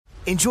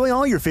Enjoy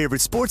all your favorite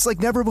sports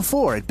like never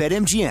before at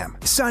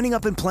BetMGM. Signing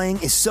up and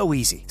playing is so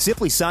easy.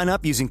 Simply sign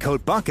up using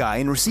code Buckeye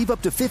and receive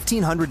up to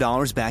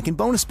 $1,500 back in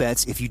bonus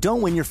bets if you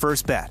don't win your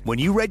first bet. When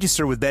you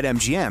register with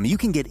BetMGM, you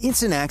can get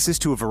instant access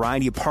to a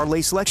variety of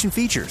parlay selection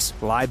features,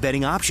 live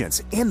betting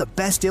options, and the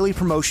best daily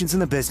promotions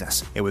in the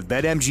business. And with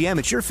BetMGM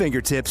at your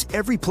fingertips,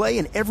 every play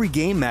and every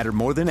game matter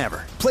more than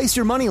ever. Place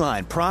your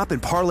moneyline, prop,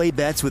 and parlay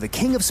bets with the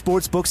king of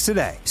sportsbooks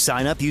today.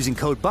 Sign up using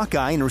code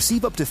Buckeye and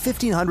receive up to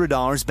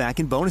 $1,500 back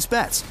in bonus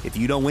bets if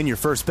you don't win your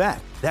first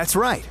bet. That's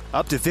right,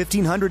 up to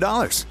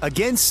 $1,500.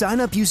 Again, sign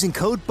up using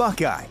code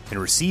Buckeye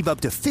and receive up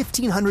to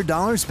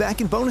 $1,500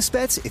 back in bonus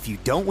bets if you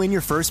don't win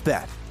your first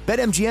bet.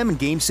 BetMGM and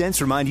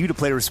GameSense remind you to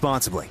play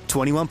responsibly.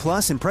 21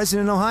 plus and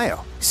present in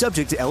Ohio.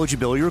 Subject to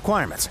eligibility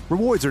requirements.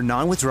 Rewards are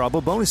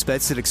non-withdrawable bonus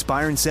bets that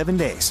expire in 7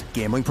 days.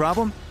 Gambling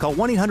problem? Call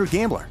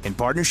 1-800-GAMBLER in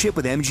partnership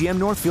with MGM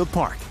Northfield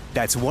Park.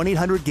 That's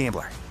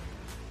 1-800-GAMBLER.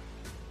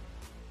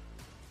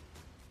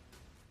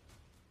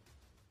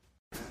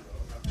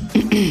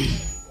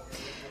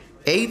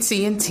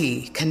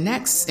 AT&T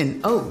connects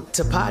an ode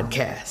to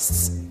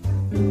podcasts.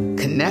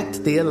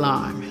 Connect the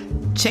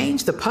alarm.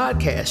 Change the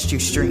podcast you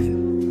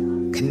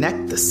stream.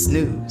 Connect the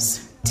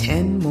snooze.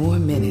 10 more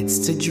minutes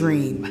to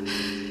dream.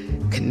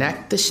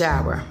 Connect the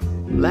shower.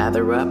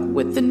 Lather up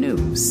with the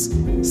news.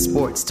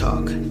 Sports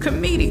talk,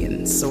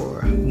 comedians,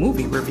 or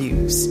movie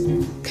reviews.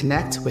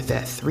 Connect with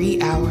that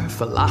 3-hour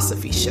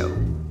philosophy show.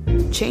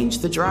 Change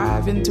the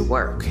drive into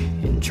work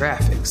in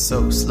traffic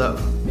so slow.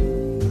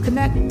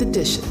 Connect the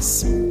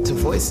dishes to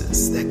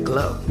voices that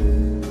glow.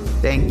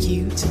 Thank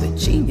you to the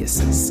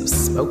geniuses of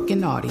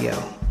spoken audio.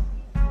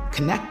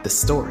 Connect the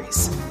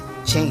stories.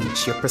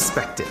 Change your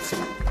perspective.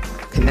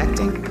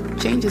 Connecting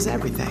changes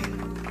everything.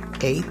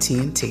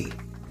 AT&T.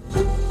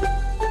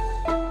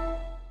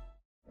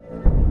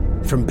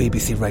 From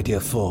BBC Radio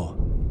 4,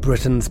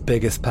 Britain's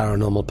biggest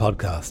paranormal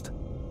podcast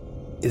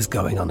is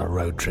going on a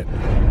road trip.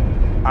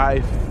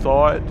 I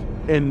thought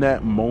in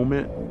that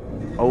moment,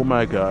 oh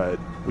my God,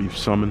 we've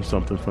summoned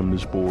something from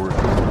this board.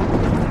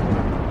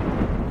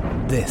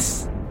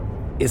 This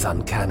is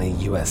Uncanny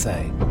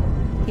USA.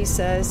 He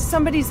says,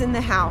 somebody's in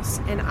the house,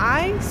 and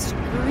I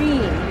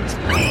screamed.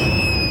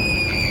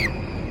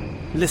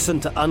 Listen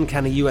to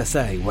Uncanny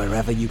USA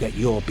wherever you get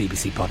your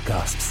BBC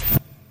podcasts,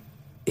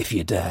 if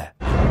you dare.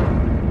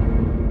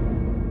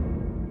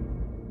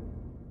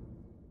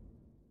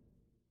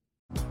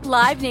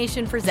 Live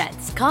Nation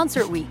presents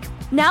Concert Week.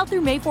 Now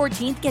through May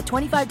 14th, get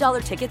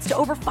 $25 tickets to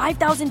over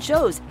 5,000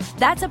 shows.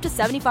 That's up to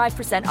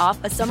 75% off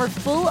a summer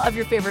full of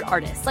your favorite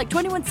artists like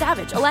 21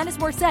 Savage, Alanis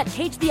Morissette,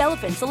 Cage the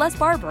Elephant, Celeste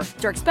Barber,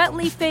 Dierks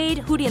Bentley, Fade,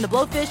 Hootie and the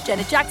Blowfish,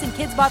 Janet Jackson,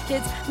 Kidz Bop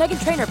Kids,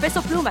 Meghan Trainor,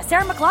 Peso Pluma,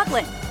 Sarah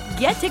McLachlan.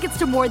 Get tickets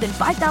to more than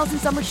 5,000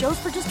 summer shows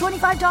for just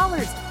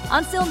 $25.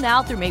 Until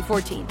now through May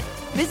 14th.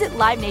 Visit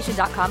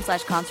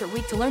LiveNation.com/Concert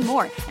Week to learn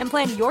more and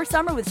plan your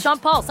summer with Sean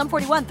Paul, Sum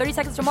 41, 30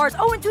 Seconds to Mars,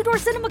 and Two Door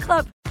Cinema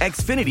Club.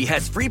 Xfinity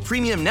has free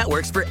premium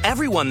networks for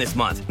everyone this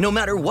month, no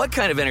matter what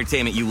kind of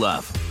entertainment you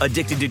love.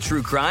 Addicted to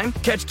true crime?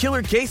 Catch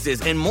killer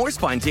cases and more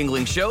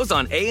spine-tingling shows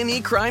on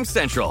A&E Crime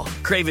Central.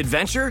 Crave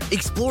adventure?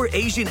 Explore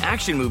Asian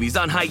action movies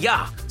on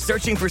Hi-YAH.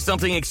 Searching for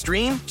something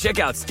extreme? Check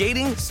out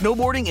skating,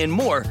 snowboarding, and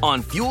more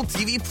on Fuel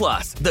TV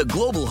Plus, the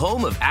global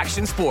home of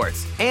action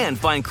sports. And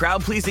find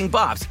crowd-pleasing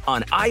bops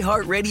on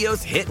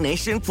iHeartRadio's Hit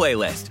Nation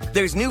playlist.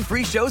 There's new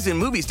free shows and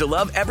movies to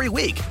love every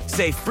week.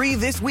 Say free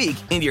this week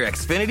in your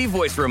Xfinity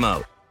voice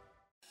remote.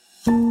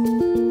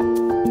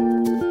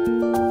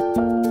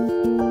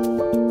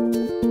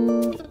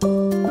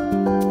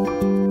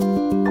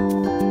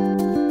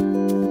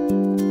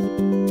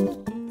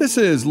 This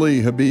is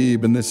Lee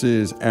Habib, and this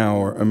is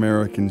Our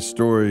American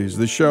Stories,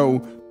 the show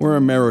where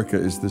America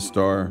is the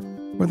star,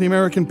 where the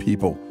American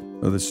people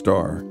are the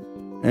star.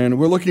 And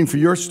we're looking for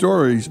your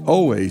stories.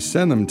 Always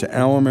send them to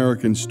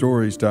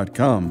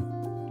ouramericanstories.com.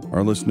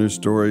 Our listeners'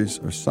 stories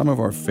are some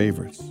of our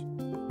favorites.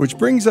 Which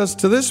brings us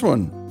to this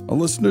one, a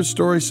listener's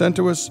story sent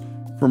to us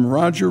from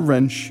Roger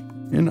Wrench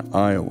in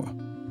Iowa.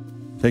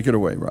 Take it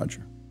away,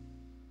 Roger.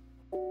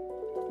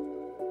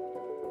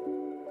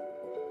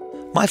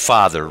 My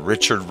father,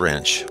 Richard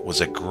Wrench, was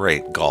a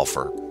great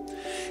golfer.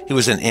 He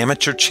was an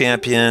amateur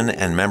champion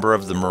and member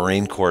of the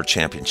Marine Corps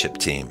championship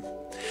team.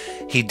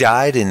 He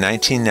died in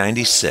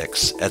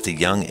 1996 at the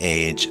young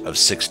age of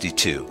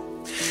 62.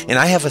 And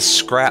I have a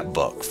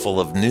scrapbook full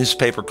of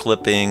newspaper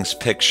clippings,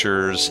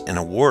 pictures, and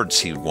awards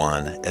he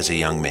won as a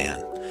young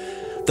man.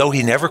 Though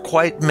he never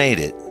quite made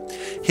it,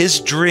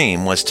 his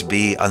dream was to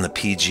be on the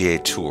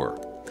PGA Tour.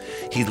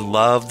 He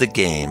loved the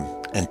game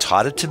and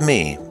taught it to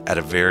me at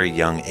a very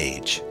young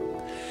age.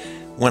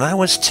 When I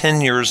was 10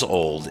 years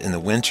old in the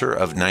winter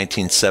of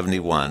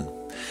 1971,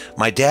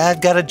 my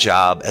dad got a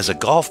job as a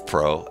golf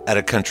pro at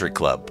a country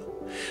club.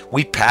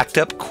 We packed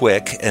up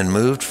quick and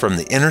moved from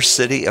the inner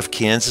city of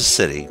Kansas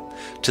City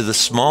to the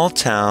small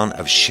town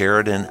of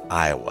Sheridan,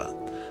 Iowa,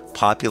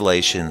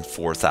 population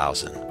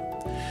 4,000.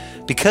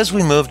 Because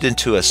we moved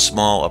into a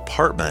small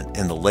apartment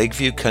in the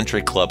Lakeview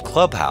Country Club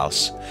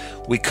clubhouse,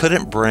 we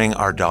couldn't bring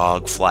our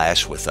dog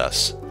Flash with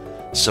us,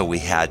 so we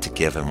had to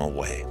give him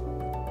away.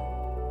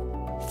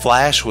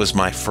 Flash was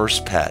my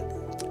first pet,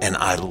 and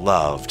I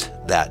loved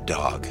that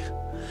dog.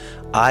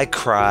 I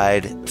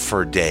cried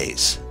for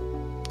days.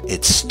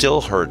 It still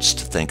hurts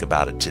to think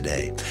about it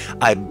today.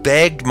 I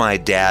begged my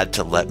dad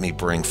to let me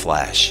bring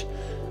Flash,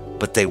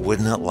 but they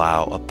wouldn't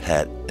allow a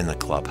pet in the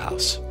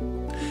clubhouse.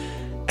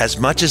 As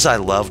much as I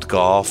loved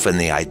golf and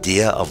the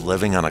idea of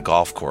living on a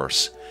golf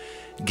course,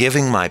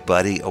 giving my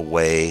buddy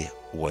away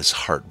was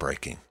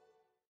heartbreaking.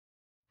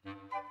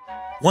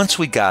 Once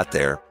we got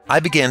there, I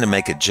began to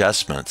make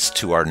adjustments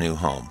to our new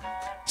home.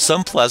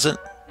 Some pleasant,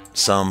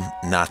 some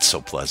not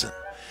so pleasant.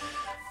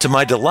 To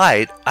my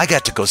delight, I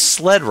got to go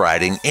sled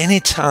riding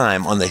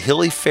anytime on the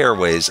hilly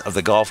fairways of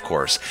the golf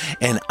course,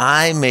 and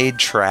I made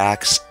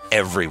tracks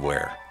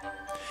everywhere.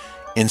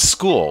 In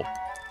school,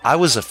 I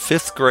was a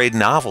 5th grade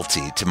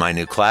novelty to my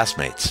new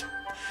classmates.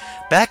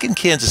 Back in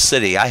Kansas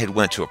City, I had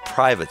went to a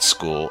private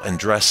school and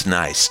dressed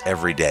nice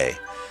every day.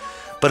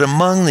 But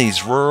among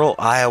these rural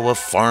Iowa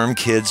farm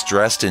kids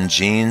dressed in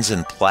jeans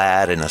and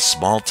plaid in a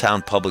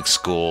small-town public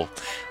school,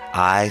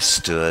 I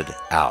stood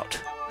out.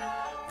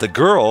 The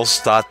girls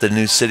thought the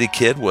new city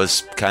kid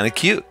was kind of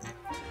cute.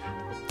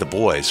 The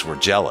boys were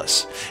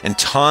jealous and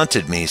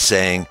taunted me,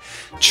 saying,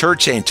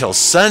 "Church ain't till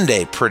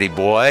Sunday, pretty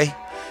boy."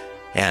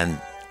 And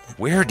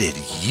 "Where did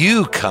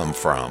you come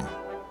from?"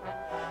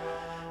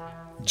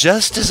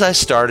 Just as I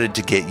started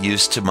to get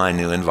used to my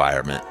new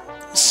environment,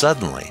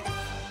 suddenly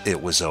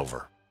it was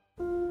over.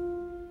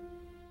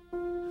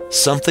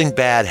 Something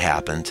bad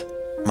happened.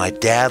 My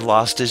dad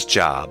lost his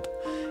job,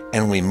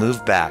 and we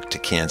moved back to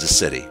Kansas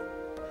City.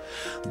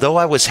 Though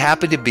I was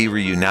happy to be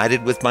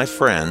reunited with my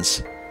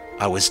friends,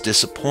 I was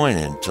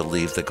disappointed to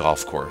leave the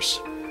golf course.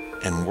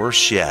 And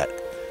worse yet,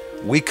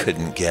 we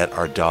couldn't get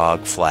our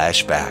dog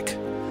Flash back,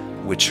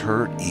 which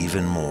hurt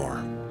even more.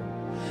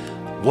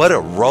 What a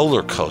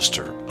roller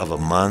coaster of a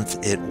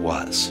month it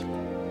was.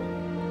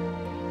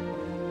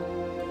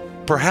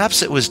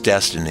 Perhaps it was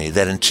destiny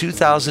that in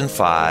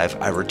 2005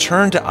 I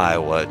returned to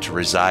Iowa to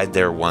reside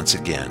there once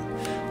again,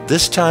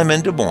 this time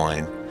in Des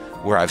Moines,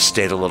 where I've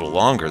stayed a little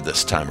longer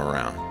this time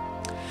around.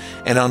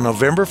 And on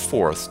November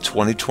 4th,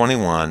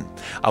 2021,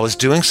 I was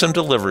doing some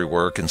delivery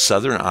work in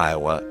southern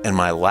Iowa, and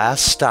my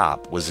last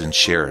stop was in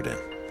Sheridan.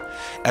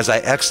 As I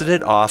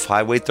exited off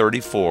Highway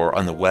 34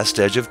 on the west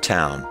edge of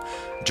town,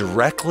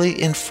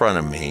 directly in front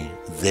of me,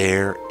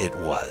 there it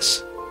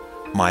was,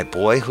 my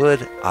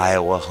boyhood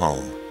Iowa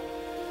home.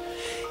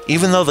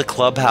 Even though the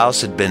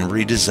clubhouse had been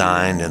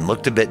redesigned and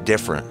looked a bit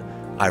different,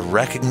 I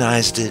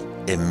recognized it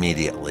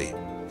immediately.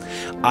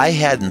 I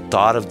hadn't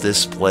thought of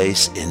this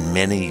place in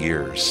many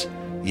years,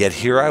 yet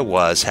here I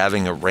was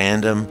having a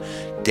random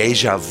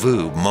deja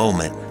vu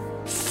moment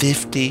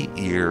 50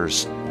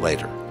 years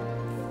later.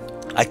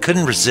 I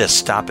couldn't resist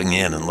stopping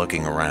in and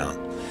looking around.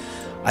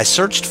 I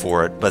searched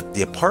for it, but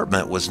the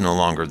apartment was no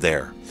longer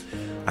there.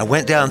 I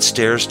went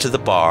downstairs to the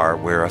bar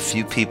where a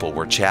few people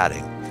were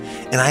chatting,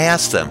 and I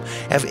asked them,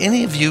 "Have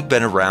any of you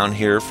been around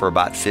here for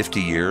about 50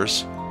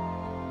 years?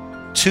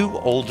 2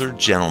 older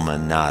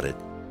gentlemen nodded.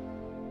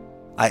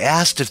 I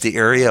asked if the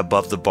area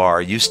above the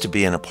bar used to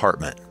be an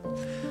apartment.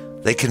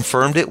 They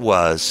confirmed it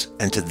was,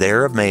 and to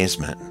their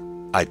amazement,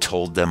 I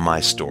told them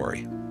my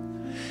story.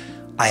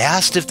 I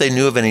asked if they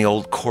knew of any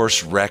old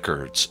course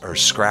records or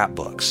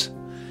scrapbooks.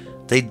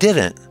 They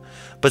didn't,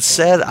 but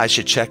said I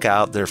should check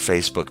out their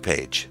Facebook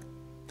page.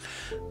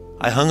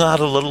 I hung out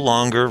a little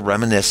longer,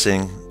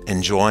 reminiscing,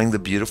 enjoying the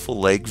beautiful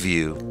lake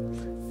view,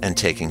 and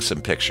taking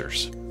some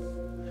pictures.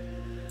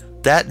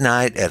 That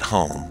night at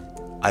home,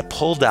 I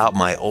pulled out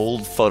my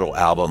old photo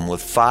album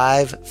with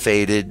 5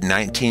 faded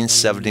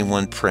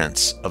 1971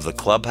 prints of the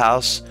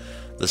clubhouse,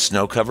 the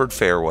snow-covered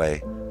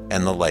fairway,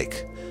 and the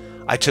lake.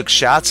 I took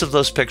shots of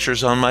those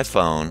pictures on my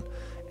phone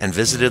and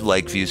visited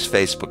Lakeview's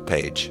Facebook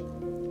page.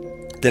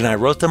 Then I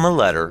wrote them a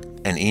letter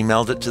and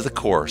emailed it to the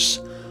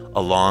course,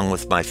 along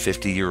with my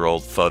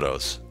 50-year-old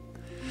photos.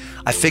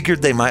 I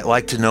figured they might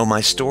like to know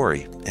my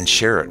story and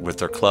share it with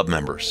their club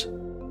members.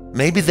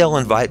 Maybe they'll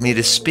invite me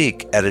to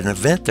speak at an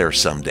event there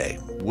someday.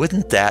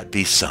 Wouldn't that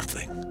be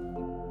something?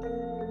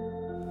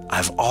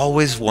 I've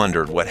always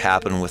wondered what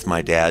happened with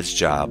my dad's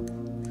job,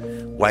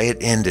 why it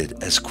ended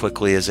as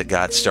quickly as it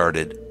got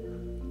started,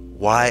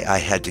 why I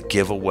had to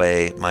give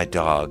away my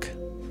dog,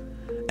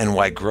 and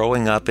why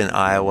growing up in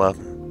Iowa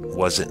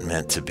wasn't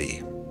meant to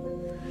be.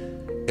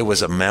 It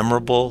was a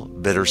memorable,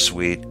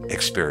 bittersweet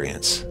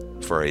experience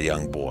for a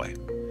young boy.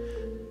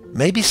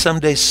 Maybe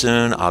someday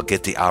soon I'll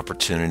get the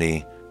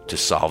opportunity to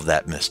solve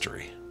that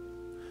mystery.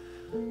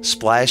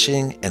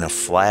 Splashing in a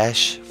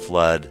flash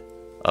flood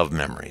of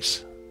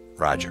memories.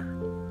 Roger.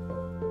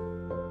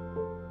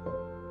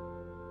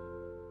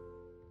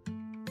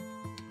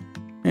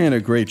 And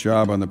a great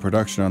job on the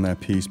production on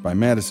that piece by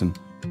Madison.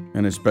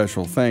 And a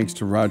special thanks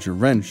to Roger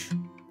Wrench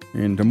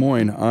in Des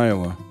Moines,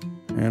 Iowa,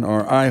 and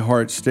our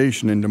iHeart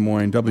station in Des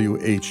Moines,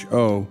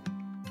 WHO.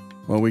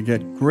 Well, we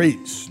get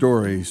great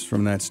stories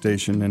from that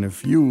station, and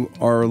if you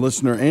are a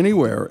listener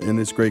anywhere in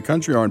this great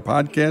country or on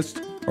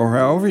podcasts or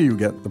however you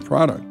get the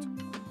product,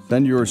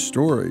 send your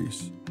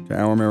stories to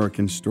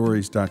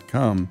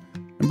ouramericanstories.com,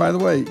 And by the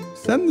way,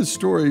 send the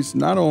stories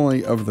not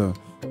only of the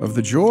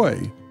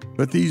joy,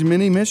 but these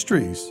mini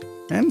mysteries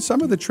and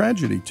some of the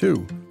tragedy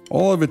too.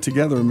 All of it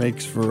together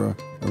makes for a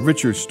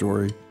richer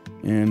story.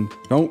 And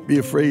don't be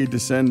afraid to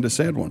send a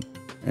sad one.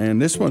 And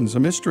this one's a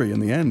mystery in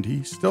the end.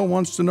 He still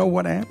wants to know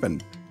what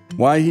happened,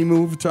 why he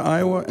moved to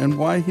Iowa, and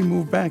why he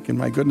moved back. And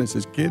my goodness,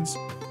 as kids,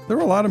 there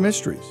are a lot of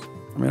mysteries.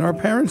 I mean, our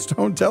parents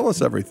don't tell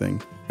us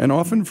everything, and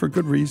often for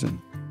good reason.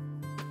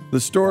 The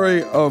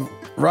story of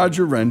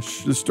Roger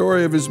Wrench, the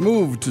story of his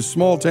move to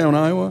small-town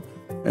Iowa,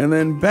 and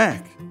then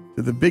back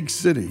to the big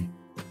city,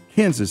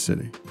 Kansas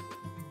City.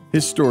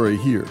 His story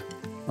here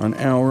on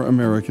Our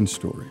American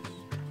Stories.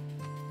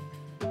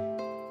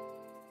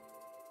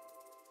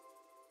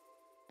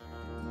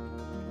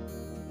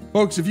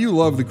 Folks, if you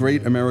love the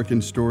great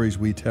American stories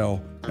we tell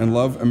and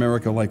love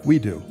America like we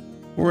do,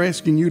 we're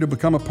asking you to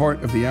become a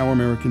part of the Our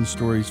American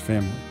Stories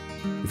family.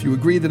 If you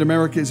agree that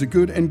America is a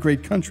good and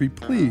great country,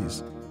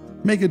 please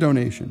make a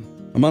donation.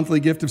 A monthly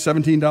gift of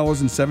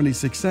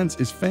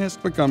 $17.76 is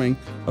fast becoming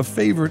a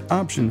favorite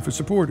option for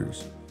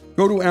supporters.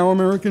 Go to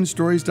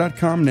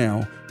OurAmericanStories.com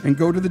now and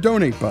go to the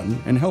donate button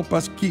and help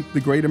us keep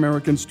the great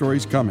American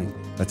stories coming.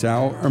 That's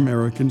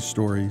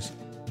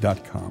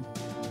OurAmericanStories.com.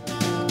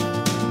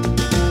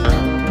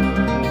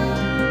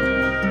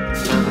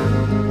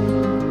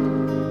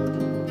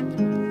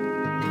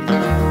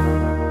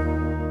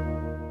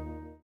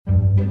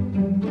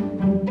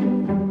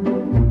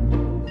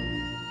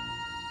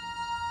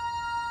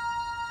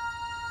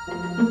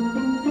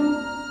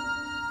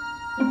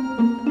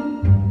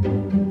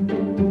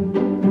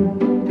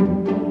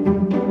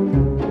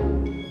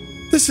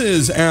 This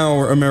is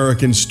Our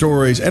American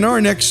Stories, and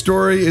our next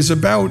story is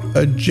about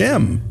a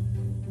gem.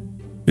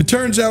 It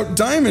turns out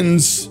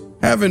diamonds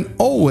haven't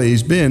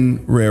always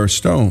been rare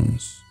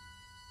stones.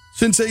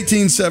 Since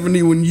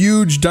 1870, when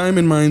huge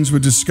diamond mines were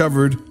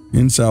discovered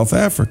in South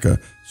Africa,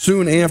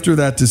 soon after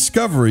that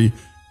discovery,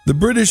 the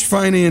British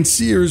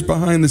financiers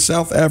behind the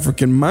South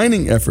African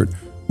mining effort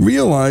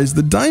realized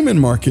the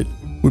diamond market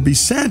would be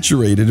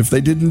saturated if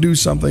they didn't do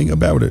something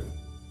about it.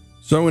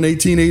 So in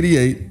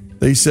 1888,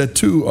 they set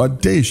two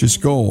audacious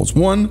goals.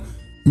 One,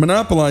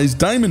 monopolize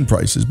diamond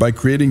prices by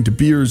creating De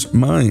Beers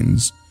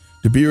mines.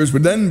 De Beers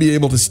would then be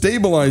able to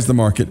stabilize the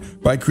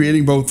market by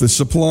creating both the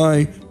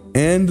supply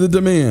and the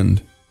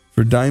demand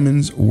for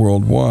diamonds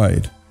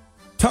worldwide.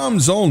 Tom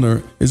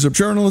Zoellner is a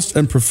journalist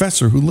and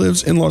professor who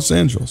lives in Los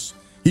Angeles.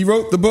 He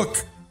wrote the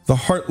book, The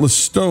Heartless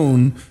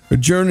Stone, A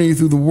Journey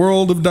Through the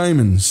World of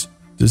Diamonds,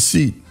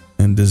 Deceit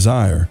and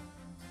Desire.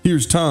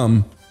 Here's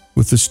Tom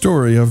with the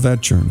story of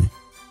that journey.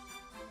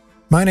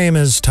 My name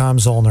is Tom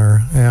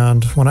Zoellner,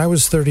 and when I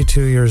was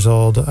 32 years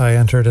old, I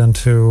entered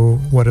into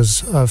what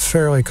is a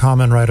fairly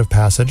common rite of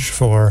passage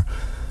for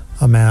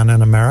a man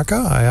in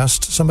America. I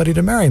asked somebody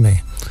to marry me,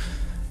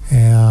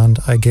 and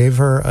I gave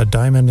her a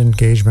diamond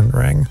engagement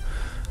ring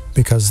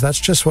because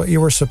that's just what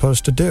you were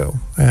supposed to do.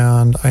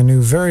 And I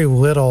knew very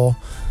little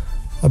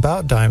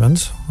about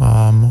diamonds.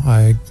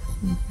 I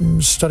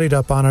studied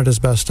up on it as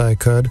best I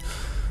could,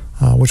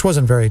 which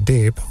wasn't very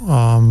deep.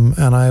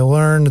 And I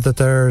learned that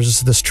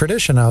there's this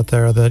tradition out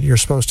there that you're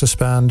supposed to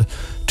spend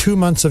 2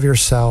 months of your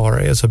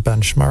salary as a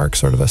benchmark,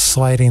 sort of a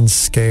sliding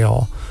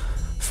scale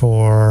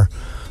for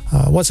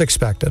what's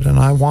expected. And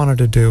I wanted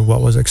to do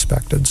what was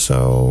expected.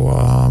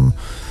 So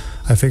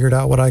I figured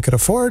out what I could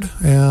afford,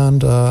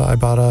 and I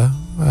bought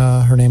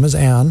her name is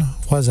Anne,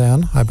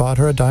 I bought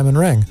her a diamond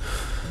ring.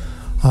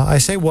 I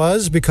say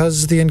was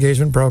because the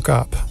engagement broke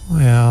up,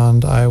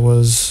 and I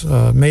was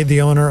made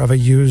the owner of a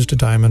used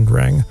diamond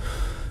ring.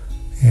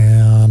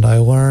 And I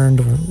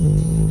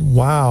learned,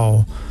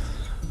 wow,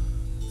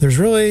 there's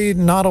really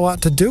not a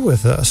lot to do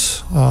with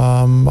this.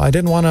 I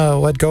didn't want to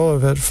let go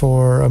of it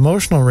for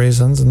emotional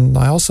reasons, and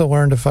I also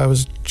learned if I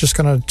was just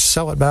going to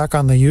sell it back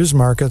on the used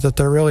market that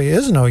there really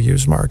is no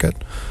used market.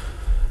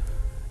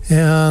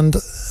 And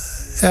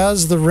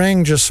as the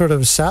ring just sort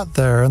of sat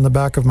there in the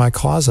back of my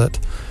closet,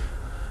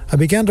 I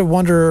began to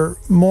wonder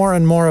more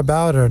and more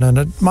about it, and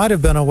it might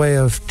have been a way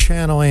of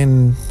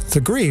channeling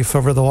the grief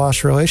over the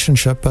lost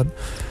relationship, but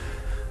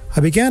I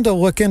began to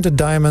look into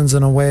diamonds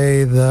in a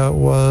way that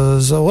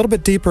was a little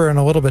bit deeper and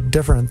a little bit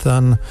different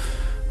than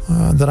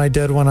I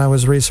did when I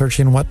was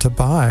researching what to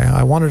buy.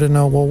 I wanted to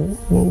know, well,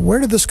 where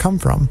did this come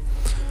from?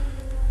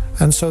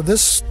 And so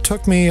this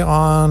took me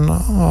on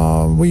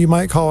what you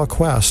might call a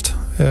quest.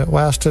 It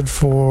lasted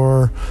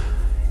for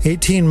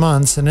 18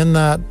 months, and in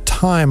that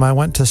time I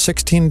went to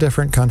 16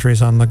 different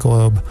countries on the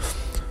globe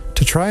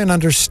to try and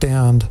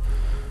understand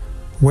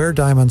where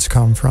diamonds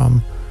come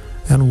from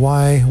and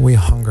why we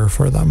hunger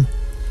for them.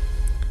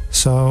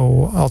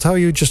 So I'll tell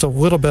you just a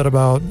little bit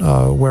about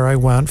where I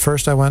went.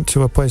 First, I went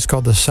to a place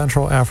called the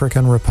Central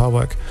African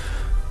Republic,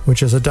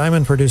 which is a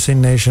diamond-producing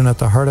nation at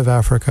the heart of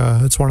Africa.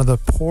 It's one of the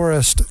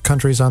poorest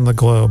countries on the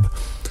globe.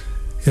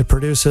 It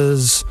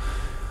produces...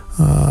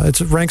 it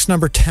ranks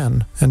number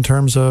 10 in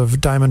terms of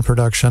diamond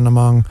production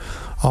among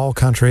all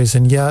countries,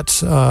 and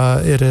yet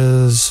it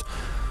is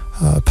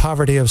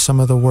poverty of some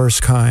of the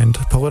worst kind,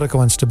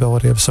 political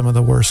instability of some of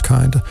the worst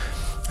kind.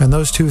 And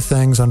those two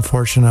things,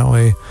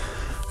 unfortunately,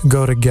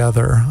 go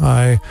together.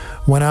 I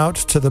went out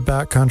to the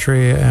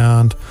backcountry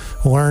and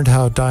learned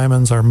how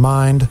diamonds are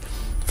mined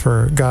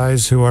for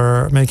guys who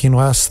are making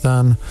less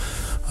than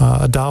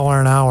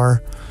 $1 an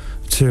hour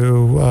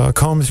to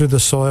comb through the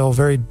soil.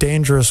 Very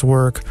dangerous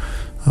work,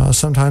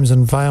 sometimes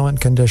in violent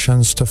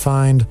conditions, to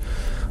find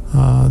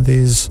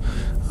these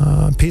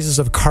pieces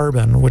of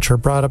carbon which are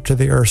brought up to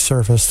the Earth's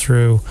surface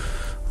through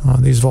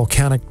these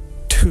volcanic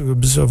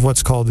tubes of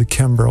what's called the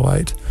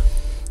kimberlite.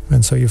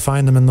 And so you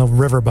find them in the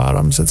river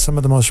bottoms. It's some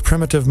of the most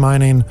primitive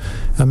mining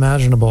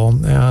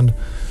imaginable. And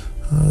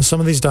some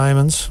of these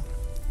diamonds,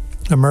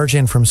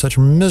 emerging from such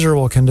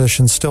miserable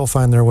conditions, still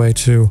find their way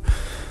to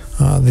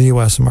the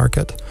U.S.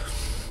 market.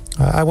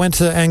 I went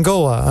to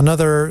Angola,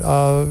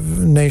 another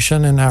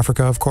nation in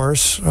Africa, of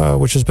course,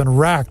 which has been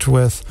racked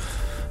with,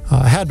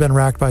 had been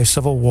racked by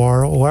civil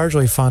war,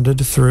 largely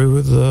funded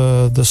through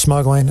the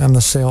smuggling and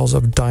the sales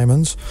of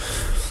diamonds.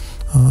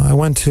 I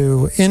went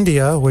to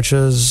India, which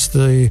is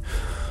the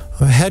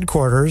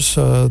headquarters.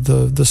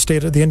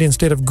 The Indian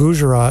state of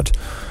Gujarat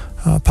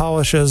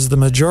polishes the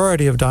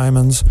majority of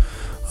diamonds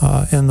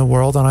in the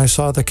world, and I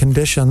saw the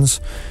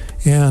conditions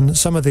in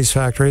some of these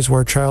factories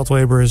where child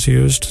labor is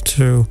used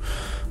to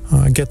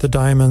get the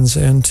diamonds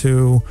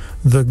into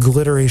the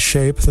glittery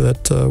shape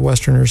that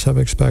Westerners have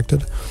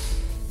expected.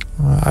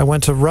 I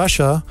went to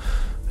Russia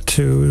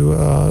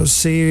to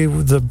see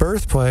the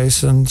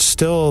birthplace and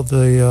still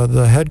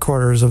the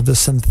headquarters of the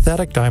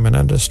synthetic diamond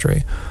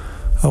industry,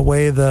 a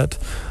way that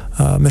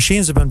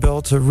machines have been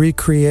built to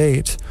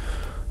recreate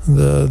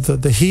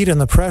the heat and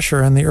the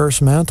pressure in the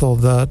Earth's mantle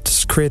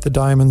that create the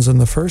diamonds in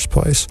the first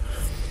place.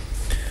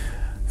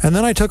 And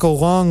then I took a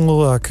long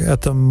look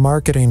at the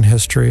marketing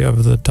history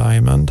of the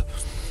diamond.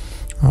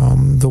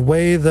 The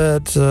way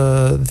that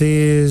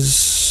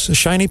these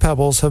shiny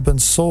pebbles have been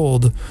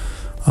sold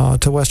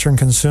to Western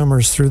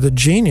consumers through the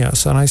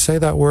genius, and I say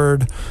that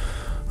word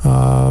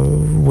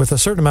with a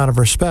certain amount of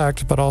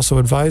respect, but also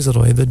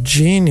advisedly, the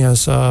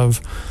genius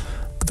of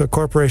the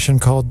corporation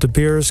called De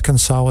Beers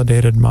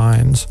Consolidated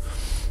Mines,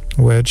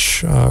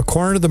 which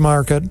cornered the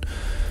market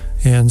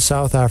in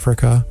South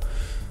Africa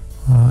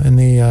in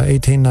the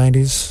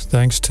 1890s,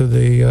 thanks to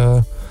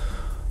the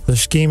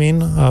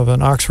scheming of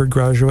an Oxford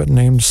graduate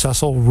named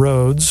Cecil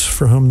Rhodes,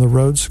 for whom the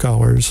Rhodes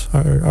Scholars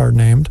are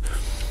named.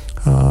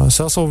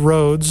 Cecil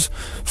Rhodes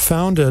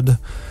founded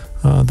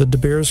the De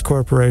Beers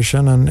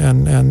Corporation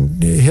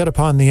and hit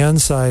upon the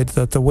insight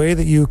that the way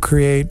that you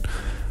create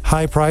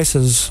high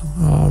prices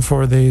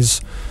for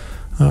these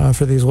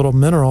little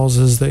minerals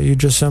is that you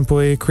just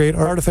simply create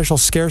artificial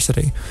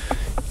scarcity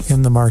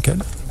in the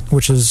market,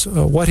 which is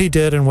what he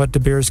did and what De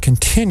Beers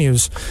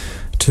continues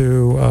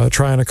to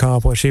try and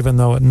accomplish, even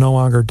though it no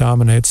longer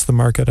dominates the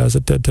market as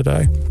it did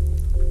today.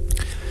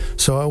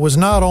 So it was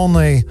not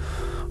only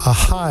a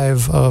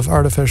hive of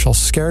artificial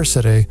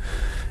scarcity,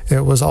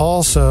 it was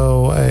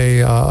also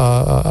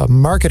a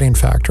marketing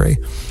factory.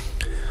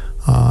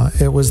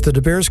 It was the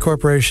De Beers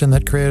Corporation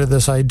that created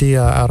this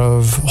idea out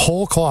of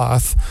whole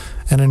cloth,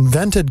 an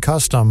invented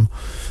custom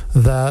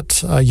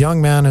that a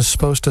young man is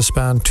supposed to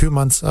spend 2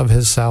 months of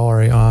his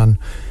salary on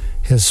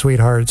his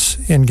sweetheart's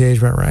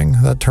engagement ring.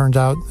 That turned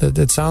out,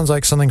 it sounds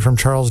like something from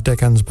Charles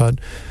Dickens, but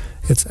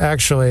it's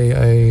actually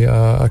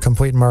a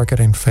complete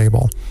marketing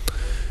fable.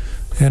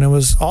 And it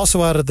was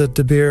also out of the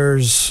De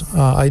Beers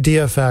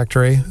idea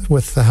factory,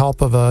 with the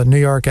help of a New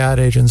York ad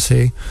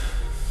agency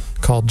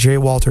called J.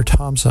 Walter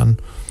Thompson,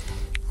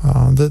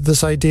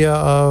 this idea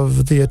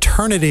of the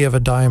eternity of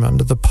a diamond,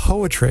 the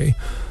poetry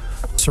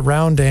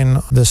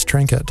surrounding this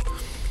trinket.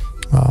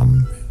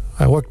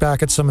 I look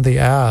back at some of the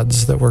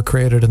ads that were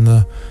created in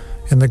the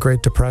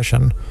Great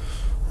Depression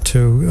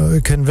to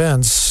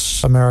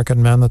convince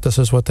American men that this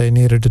is what they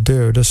needed to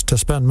do, just to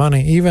spend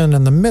money even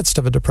in the midst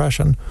of a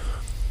depression.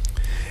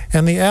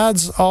 And the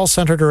ads all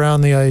centered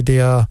around the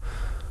idea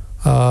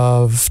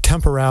of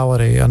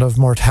temporality and of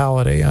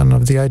mortality and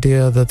of the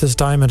idea that this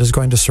diamond is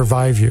going to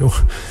survive you.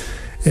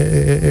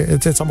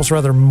 It's almost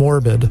rather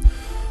morbid.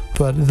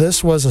 But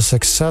this was a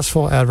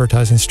successful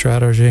advertising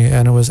strategy,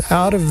 and it was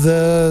out of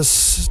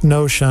this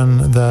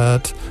notion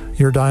that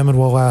your diamond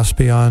will last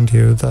beyond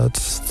you that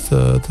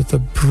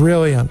the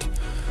brilliant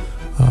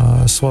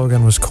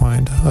slogan was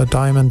coined. A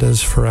diamond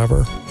is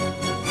forever.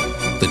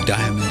 The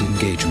diamond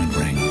engagement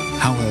ring.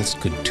 How else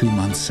could 2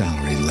 months'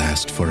 salary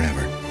last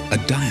forever? A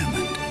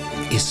diamond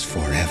is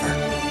forever.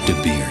 De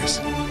Beers.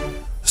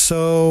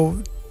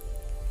 So,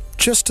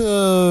 just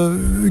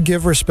to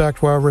give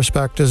respect where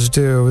respect is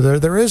due,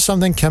 there is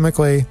something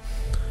chemically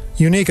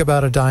unique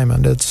about a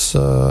diamond. It's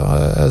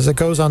as it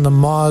goes on the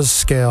Mohs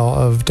scale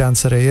of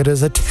density, it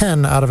is a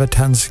 10 out of a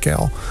 10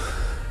 scale.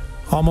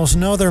 Almost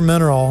no other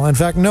mineral, in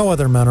fact, no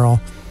other mineral,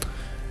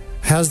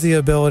 has the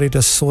ability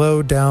to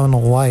slow down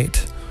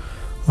light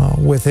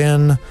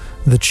within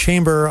the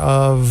chamber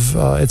of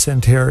its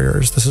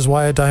interiors. This is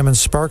why a diamond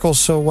sparkles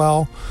so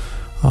well.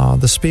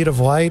 The speed of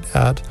light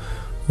at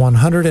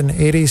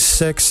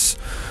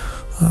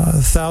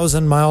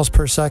 186,000 miles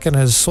per second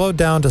is slowed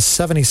down to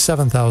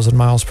 77,000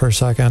 miles per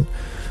second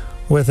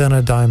within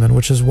a diamond,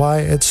 which is why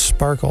it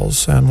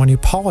sparkles. And when you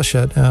polish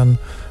it in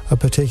a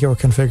particular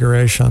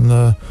configuration,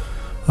 the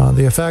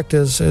effect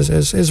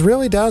is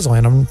really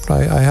dazzling.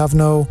 I have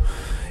no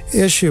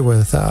issue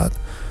with that.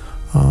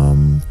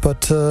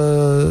 But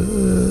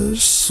to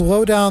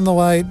slow down the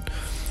light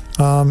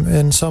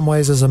in some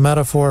ways is a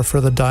metaphor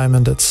for the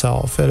diamond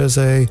itself. It is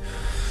a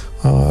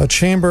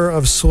chamber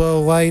of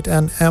slow light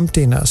and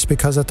emptiness,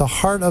 because at the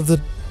heart of the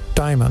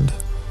diamond,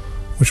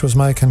 which was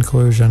my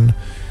conclusion,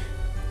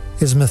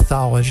 is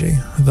mythology.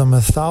 The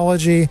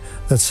mythology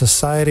that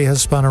society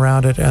has spun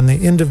around it, and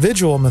the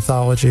individual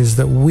mythologies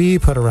that we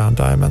put around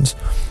diamonds.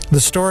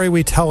 The story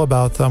we tell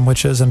about them,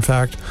 which is, in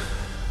fact,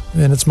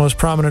 in its most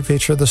prominent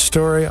feature, the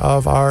story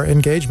of our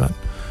engagement,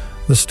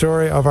 the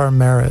story of our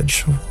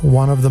marriage,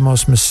 one of the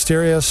most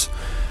mysterious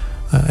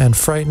and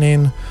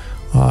frightening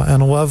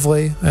and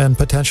lovely and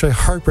potentially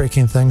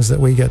heartbreaking things that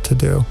we get to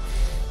do.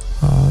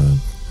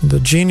 The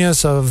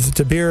genius of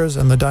De Beers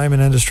and the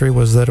diamond industry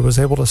was that it was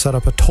able to set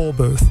up a toll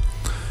booth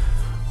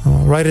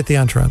right at the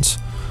entrance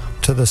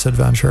to this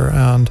adventure.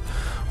 And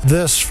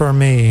this, for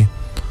me,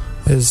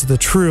 is the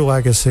true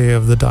legacy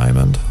of the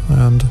diamond,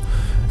 and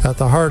at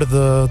the heart of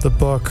the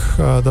book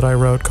that I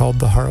wrote called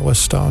The Heartless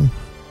Stone.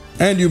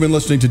 And you've been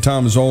listening to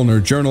Tom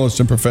Zoellner, journalist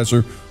and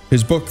professor.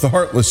 His book, The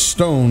Heartless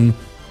Stone,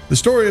 the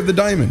story of the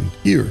diamond,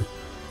 here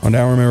on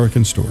Our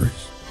American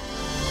Stories.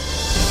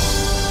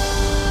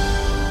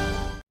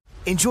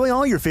 Enjoy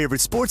all your favorite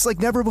sports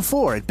like never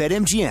before at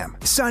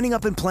BetMGM. Signing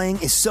up and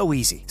playing is so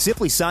easy.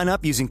 Simply sign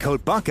up using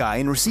code Buckeye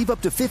and receive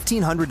up to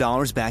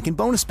 $1,500 back in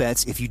bonus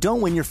bets if you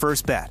don't win your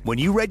first bet. When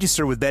you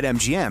register with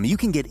BetMGM, you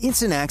can get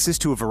instant access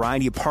to a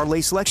variety of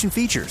parlay selection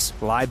features,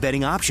 live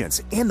betting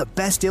options, and the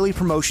best daily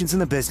promotions in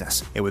the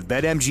business. And with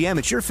BetMGM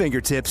at your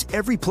fingertips,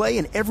 every play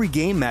and every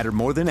game matter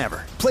more than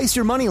ever. Place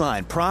your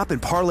moneyline, prop,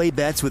 and parlay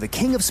bets with the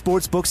king of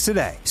sportsbooks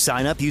today.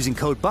 Sign up using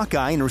code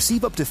Buckeye and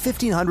receive up to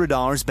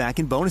 $1,500 back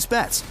in bonus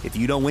bets if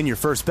you don't win your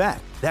first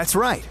bet. That's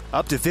right,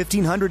 up to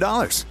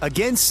 $1,500.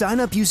 Again, sign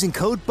up using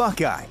code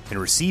Buckeye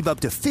and receive up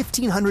to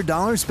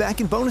 $1,500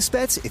 back in bonus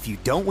bets if you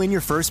don't win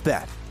your first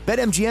bet.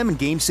 BetMGM and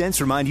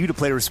GameSense remind you to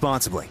play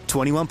responsibly.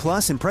 21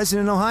 plus and present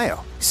in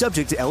Ohio.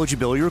 Subject to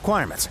eligibility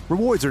requirements.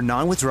 Rewards are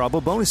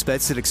non-withdrawable bonus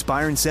bets that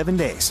expire in 7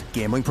 days.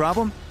 Gambling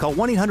problem? Call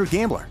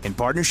 1-800-GAMBLER in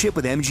partnership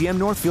with MGM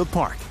Northfield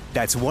Park.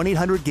 That's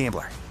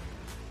 1-800-GAMBLER.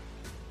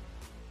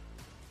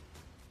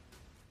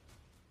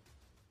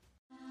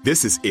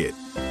 This is it.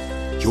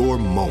 Your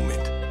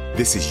moment.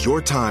 This is your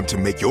time to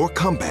make your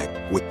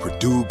comeback with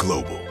Purdue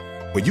Global.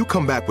 When you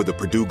come back with a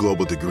Purdue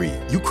Global degree,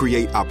 you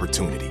create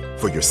opportunity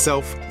for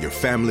yourself, your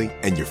family,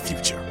 and your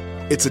future.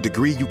 It's a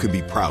degree you can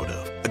be proud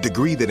of, a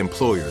degree that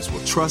employers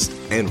will trust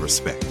and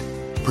respect.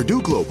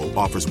 Purdue Global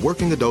offers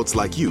working adults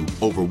like you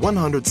over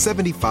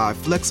 175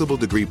 flexible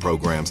degree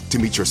programs to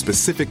meet your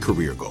specific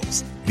career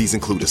goals. These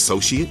include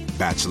associate,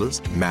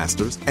 bachelor's,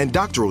 master's, and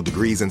doctoral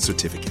degrees and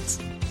certificates.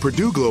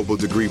 Purdue Global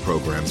degree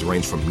programs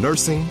range from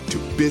nursing to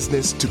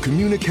business to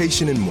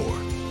communication and more.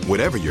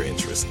 Whatever your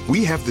interest,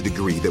 we have the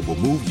degree that will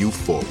move you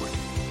forward.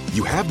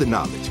 You have the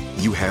knowledge,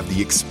 you have the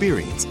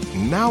experience.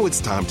 Now it's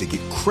time to get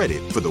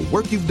credit for the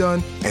work you've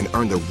done and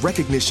earn the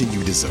recognition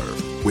you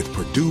deserve with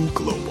Purdue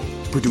Global,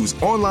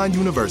 Purdue's online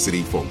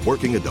university for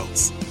working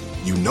adults.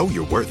 You know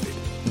you're worth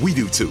it. We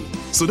do too.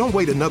 So don't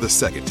wait another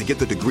second to get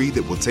the degree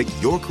that will take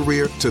your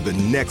career to the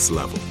next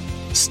level.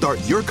 Start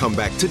your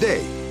comeback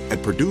today at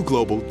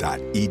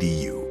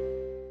purdueglobal.edu.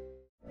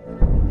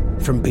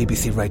 From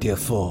BBC Radio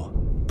 4,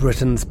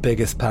 Britain's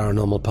biggest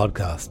paranormal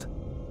podcast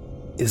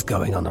is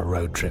going on a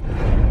road trip.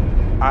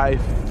 I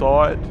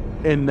thought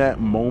in that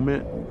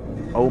moment,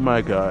 oh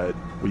my God,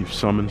 we've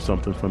summoned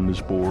something from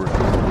this board.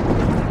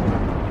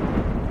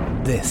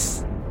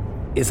 This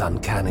is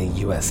Uncanny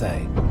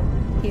USA.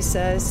 He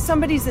says,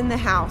 somebody's in the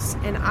house,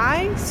 and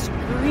I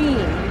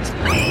screamed.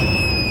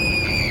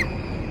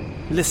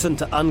 Listen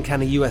to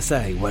Uncanny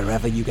USA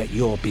wherever you get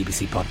your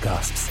BBC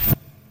podcasts,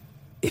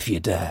 if you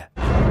dare.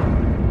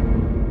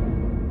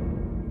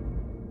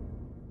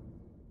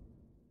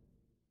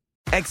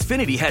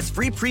 Xfinity has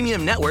free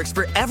premium networks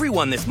for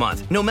everyone this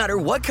month, no matter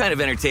what kind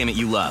of entertainment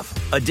you love.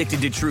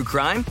 Addicted to true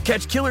crime?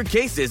 Catch killer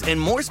cases and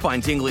more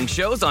spine-tingling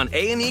shows on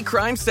A&E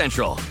Crime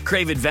Central.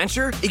 Crave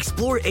adventure?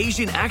 Explore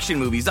Asian action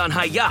movies on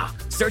Hi-YAH.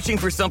 Searching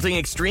for something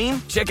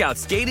extreme? Check out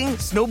skating,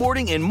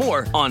 snowboarding, and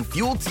more on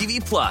Fuel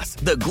TV Plus,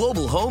 the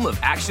global home of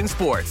action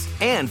sports.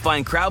 And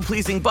find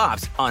crowd-pleasing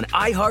bops on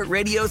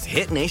iHeartRadio's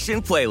Hit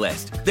Nation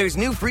playlist. There's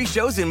new free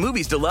shows and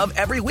movies to love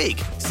every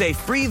week. Say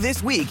free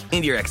this week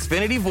in your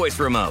Xfinity voice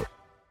remote.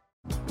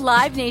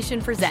 Live Nation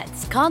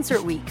presents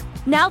Concert Week.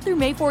 Now through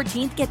May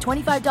 14th, get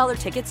 $25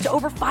 tickets to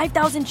over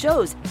 5,000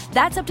 shows.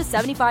 That's up to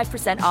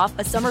 75% off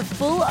a summer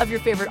full of your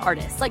favorite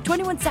artists like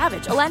 21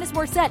 Savage, Alanis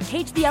Morissette,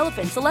 Cage the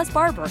Elephant, Celeste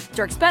Barber,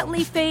 Dierks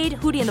Bentley, Fade,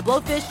 Hootie and the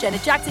Blowfish,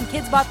 Janet Jackson,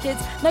 Kids Bop Kids,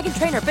 Meghan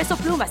Trainor, Peso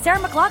Pluma, Sarah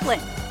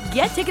McLachlan.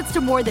 Get tickets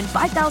to more than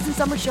 5,000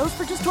 summer shows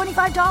for just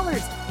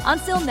 $25.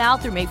 Until now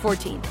through May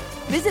 14th.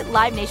 Visit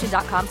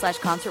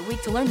LiveNation.com/Concert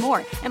Week to learn more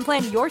and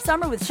plan your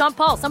summer with Sean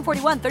Paul, Sum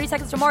 41, 30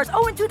 Seconds to Mars,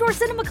 and Two Door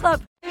Cinema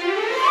Club.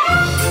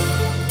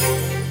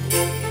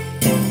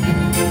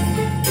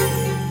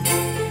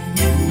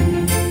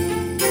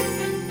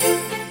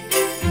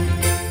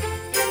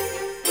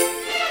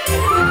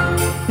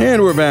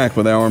 And we're back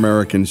with Our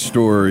American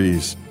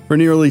Stories. For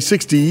nearly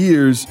 60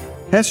 years,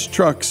 Hess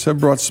trucks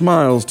have brought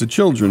smiles to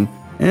children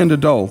and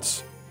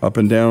adults up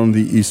and down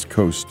the East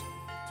Coast.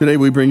 Today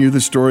we bring you the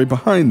story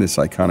behind this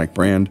iconic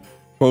brand,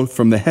 both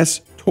from the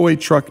Hess toy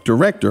truck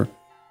director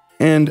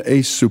and a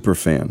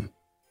superfan.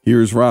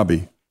 Here's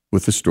Robbie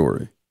with the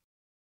story.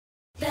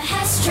 The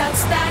Hess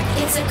truck's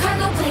back. It's a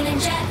cargo plane and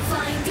jet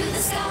flying through the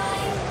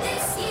sky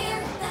this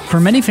year. For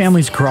many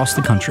families across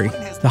the country,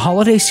 the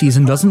holiday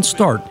season doesn't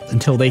start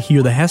until they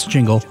hear the Hess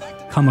jingle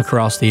come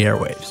across the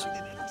airwaves.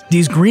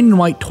 These green and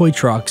white toy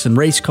trucks and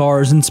race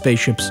cars and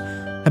spaceships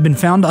have been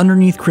found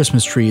underneath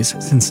Christmas trees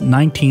since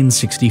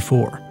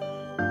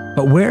 1964.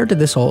 But where did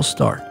this all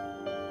start?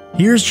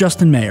 Here's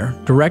Justin Mayer,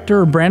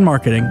 Director of Brand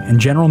Marketing and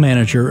General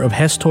Manager of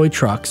Hess Toy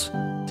Trucks,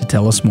 to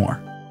tell us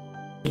more.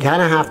 You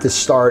kind of have to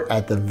start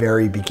at the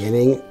very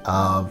beginning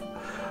of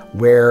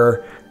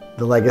where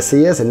the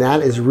legacy is, and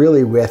that is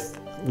really with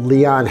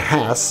Leon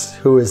Hess,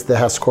 who is the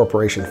Hess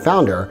Corporation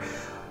founder,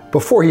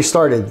 before he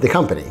started the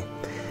company.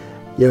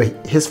 You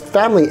know, his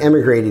family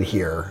emigrated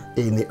here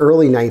in the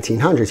early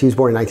 1900s. He was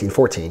born in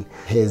 1914.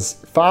 His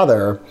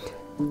father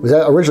was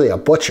originally a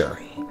butcher,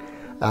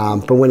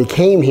 but when he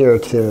came here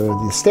to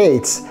the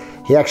States,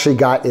 he actually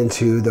got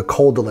into the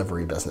coal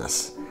delivery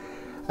business.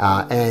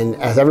 And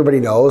as everybody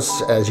knows,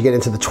 as you get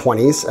into the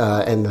 20s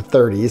and the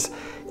 30s,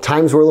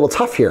 times were a little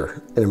tough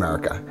here in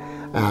America.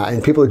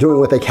 And people are doing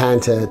what they can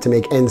to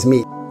make ends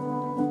meet.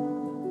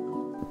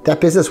 That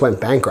business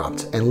went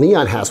bankrupt, and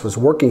Leon Hess was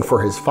working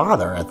for his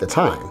father at the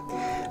time.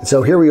 And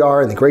so here we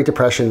are in the Great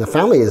Depression. The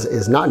family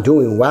is not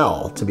doing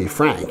well, to be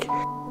frank.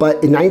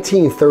 But in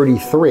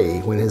 1933,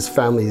 when his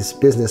family's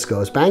business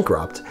goes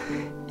bankrupt,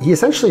 he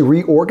essentially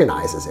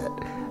reorganizes it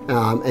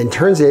and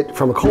turns it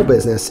from a coal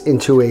business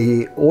into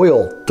a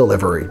oil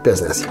delivery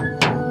business.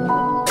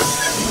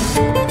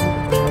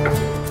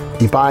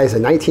 He buys a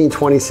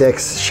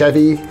 1926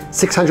 Chevy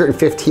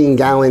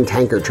 615-gallon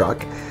tanker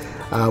truck,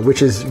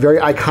 which is very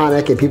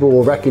iconic, and people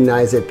will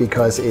recognize it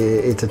because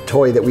it's a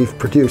toy that we've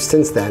produced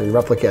since then, a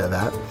replica of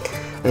that.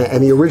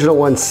 And the original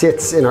one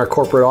sits in our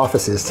corporate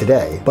offices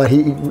today. But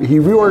he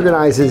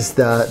reorganizes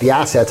the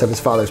assets of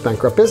his father's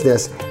bankrupt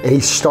business, and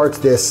he starts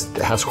this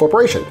Hess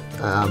Corporation,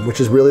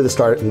 which is really the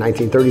start in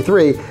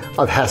 1933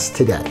 of Hess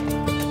today.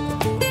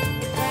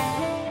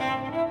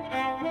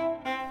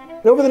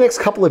 And over the next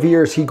couple of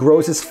years, he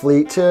grows his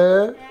fleet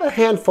to a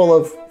handful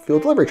of fuel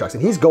delivery trucks.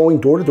 And he's going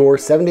door to door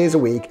 7 days a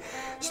week,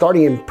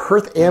 starting in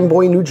Perth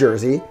Amboy, New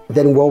Jersey.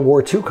 Then World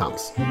War II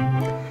comes.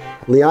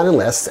 Leon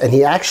enlists, and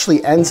he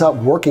actually ends up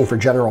working for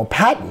General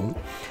Patton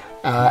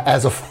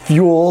as a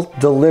fuel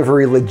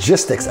delivery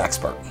logistics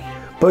expert.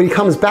 But he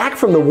comes back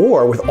from the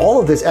war with all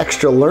of this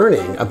extra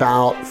learning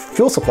about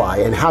fuel supply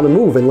and how to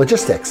move in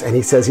logistics. And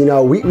he says, you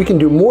know, we can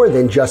do more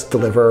than just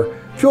deliver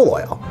fuel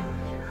oil.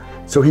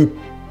 So he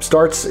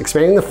starts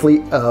expanding the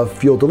fleet of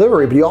fuel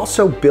delivery, but he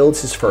also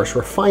builds his first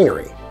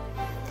refinery.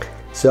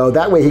 So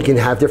that way he can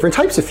have different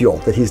types of fuel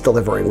that he's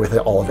delivering with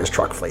all of his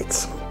truck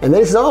fleets. And then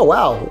he says, oh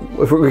wow,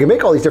 if we can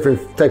make all these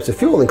different types of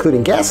fuel,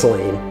 including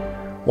gasoline,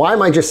 why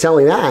am I just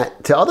selling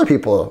that to other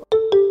people?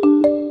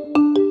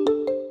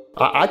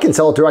 I can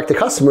sell it direct to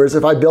customers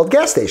if I build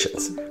gas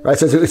stations, right?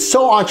 So it's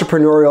so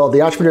entrepreneurial, the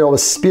entrepreneurial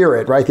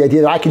spirit, right? The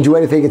idea that I can do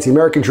anything, it's the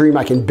American dream,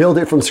 I can build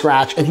it from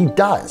scratch, and he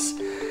does.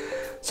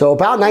 So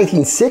about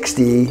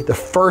 1960, the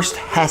first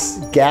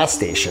Hess gas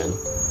station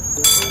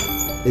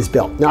is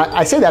built. Now,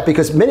 I say that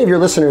because many of your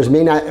listeners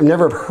may not have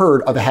never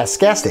heard of a Hess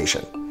gas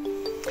station.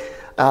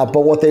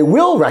 But what they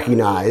will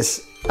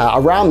recognize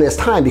around this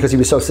time, because he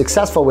was so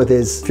successful with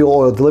his fuel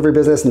oil delivery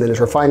business and then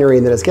his refinery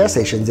and then his gas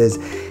stations, is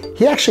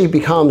he actually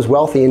becomes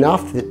wealthy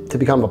enough to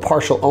become a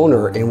partial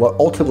owner in what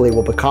ultimately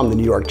will become the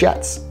New York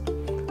Jets,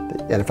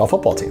 the NFL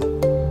football team.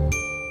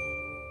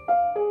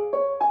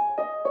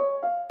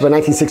 By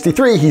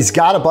 1963, he's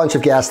got a bunch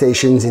of gas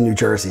stations in New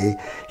Jersey.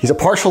 He's a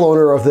partial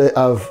owner of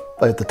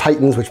the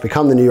Titans, which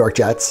become the New York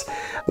Jets,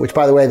 which,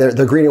 by the way,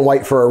 they're green and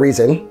white for a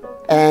reason.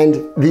 And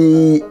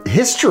the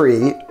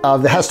history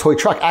of the Hess toy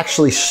truck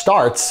actually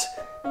starts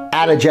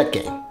at a Jet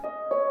game.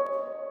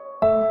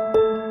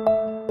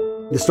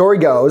 The story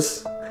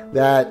goes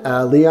that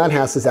Leon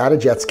Hess is at a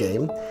Jets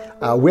game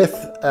with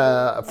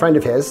a friend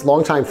of his,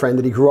 longtime friend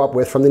that he grew up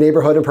with from the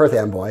neighborhood in Perth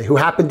Amboy, who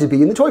happened to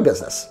be in the toy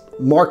business.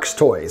 Mark's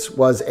Toys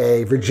was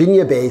a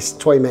Virginia-based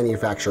toy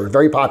manufacturer,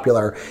 very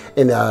popular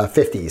in the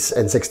 50s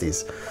and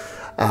 60s.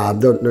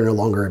 They're no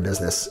longer in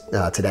business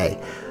today.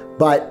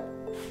 But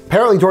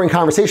apparently during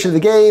conversation of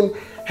the game,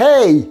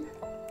 hey,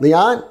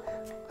 Leon,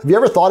 have you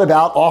ever thought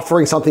about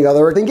offering something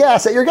other than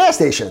gas at your gas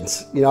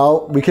stations? You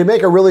know, we could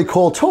make a really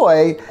cool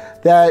toy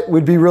that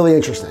would be really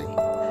interesting.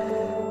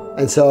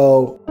 And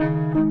so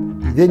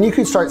then you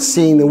could start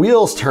seeing the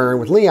wheels turn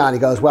with Leon. He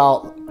goes,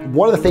 well,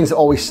 one of the things that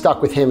always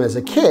stuck with him as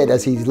a kid,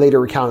 as he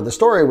later recounted the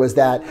story, was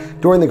that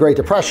during the Great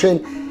Depression,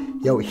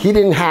 you know, he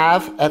didn't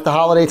have at the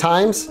holiday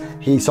times.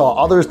 He saw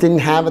others didn't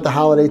have at the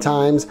holiday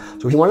times.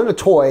 So he wanted a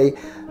toy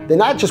that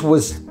not just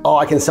was, oh,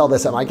 I can sell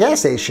this at my gas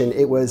station,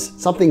 it was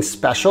something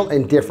special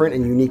and different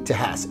and unique to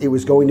Hess. It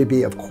was going to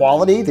be of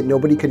quality that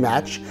nobody could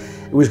match.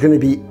 It was going to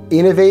be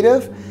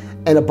innovative,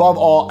 and above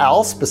all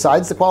else,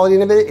 besides the quality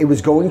and innovative, it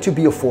was going to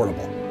be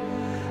affordable.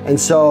 And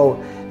so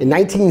in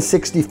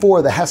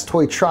 1964, the Hess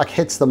toy truck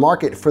hits the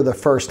market for the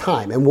first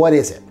time. And what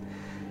is it?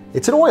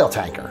 It's an oil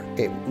tanker.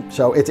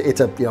 It's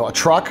a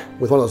truck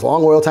with one of those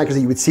long oil tankers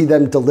that you would see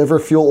them deliver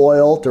fuel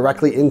oil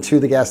directly into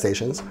the gas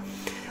stations.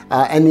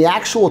 And the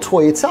actual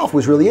toy itself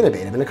was really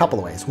innovative in a couple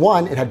of ways.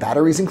 One, it had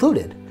batteries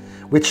included,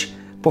 which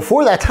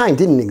before that time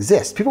didn't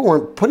exist. People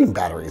weren't putting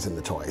batteries in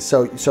the toys.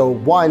 So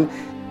one,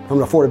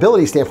 from an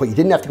affordability standpoint, you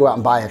didn't have to go out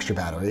and buy extra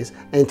batteries.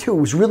 And two,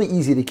 it was really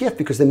easy to gift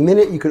because the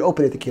minute you could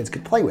open it, the kids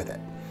could play with it.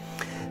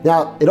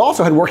 Now, it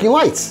also had working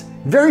lights.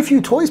 Very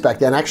few toys back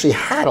then actually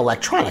had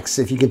electronics.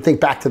 If you can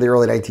think back to the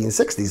early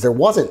 1960s, there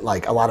wasn't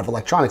like a lot of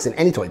electronics in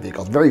any toy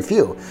vehicles, very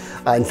few,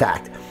 in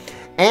fact.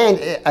 And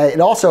it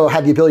also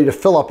had the ability to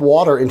fill up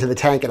water into the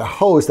tank and a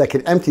hose that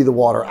could empty the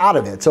water out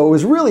of it. So it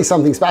was really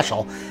something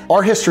special.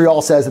 Our history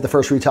all says that the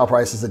first retail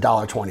price is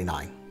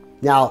 $1.29.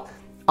 Now,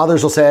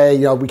 others will say,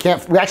 we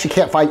actually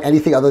can't find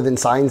anything other than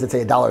signs that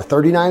say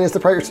 $1.39 is the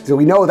price. So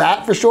we know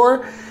that for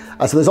sure.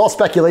 So there's all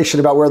speculation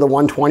about where the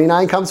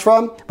 $1.29 comes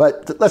from,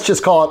 but let's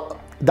just call it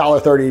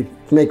 $1.30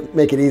 to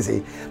make it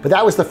easy. But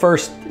that was the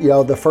first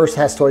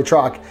Hess toy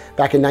truck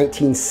back in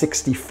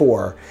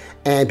 1964.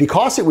 And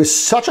because it was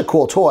such a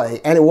cool toy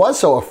and it was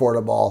so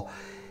affordable,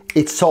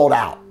 it sold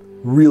out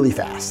really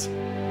fast.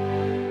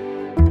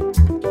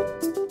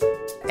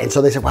 And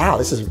so they said, wow,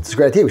 this is a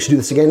great idea. We should do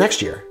this again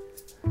next year.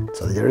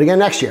 So they did it again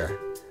next year.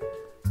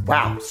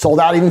 Wow, sold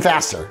out even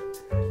faster.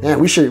 Man,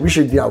 we should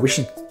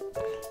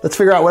let's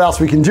figure out what else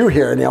we can do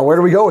here. Where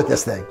do we go with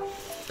this thing?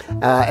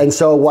 And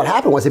so what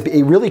happened was it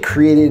really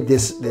created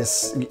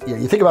this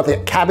you think about the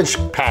Cabbage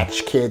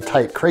Patch Kid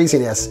type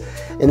craziness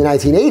in the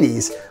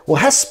 1980s.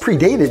 Well, Hess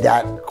predated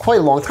that quite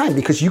a long time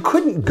because you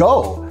couldn't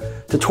go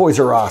to Toys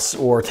R Us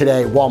or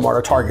today Walmart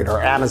or Target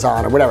or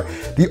Amazon or whatever.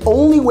 The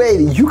only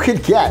way that you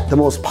could get the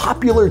most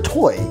popular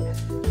toy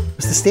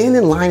was to stand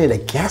in line at a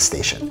gas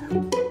station.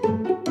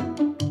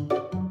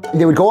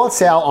 They would go on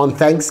sale on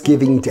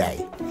Thanksgiving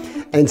Day.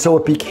 And so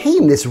it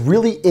became this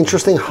really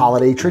interesting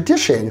holiday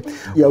tradition.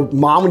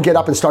 Mom would get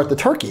up and start the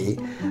turkey,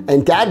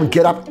 and Dad would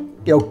get up,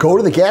 go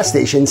to the gas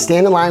station,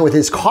 stand in line with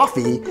his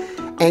coffee,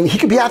 and he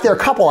could be out there a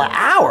couple of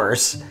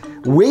hours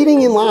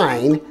waiting in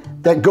line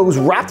that goes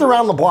wrapped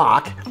around the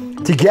block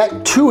to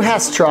get 2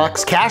 Hess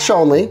trucks, cash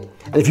only.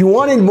 And if you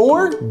wanted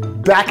more,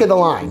 back of the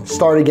line,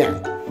 start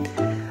again.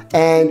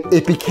 And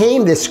it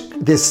became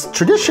this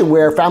tradition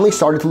where families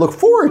started to look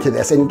forward to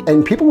this,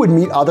 and people would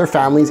meet other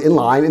families in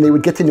line and they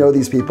would get to know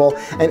these people.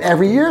 And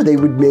every year they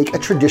would make a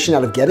tradition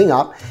out of getting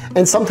up.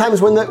 And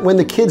sometimes when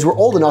the kids were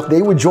old enough,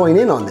 they would join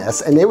in on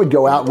this and they would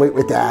go out and wait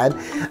with Dad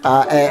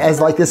as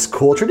like this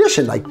cool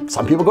tradition. Like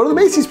some people go to the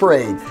Macy's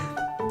parade.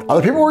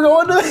 Other people were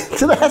going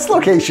to the Hess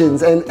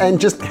locations and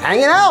just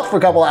hanging out for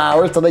a couple of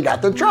hours till they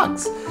got their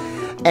trucks.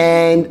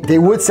 And they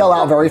would sell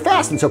out very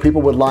fast, and so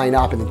people would line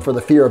up and for the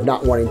fear of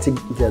not wanting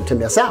to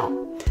miss out.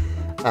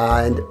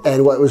 And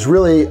what was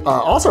really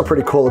also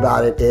pretty cool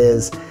about it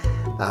is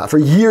for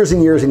years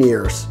and years and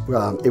years,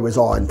 it was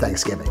on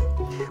Thanksgiving.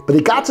 But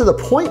it got to the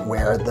point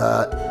where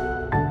the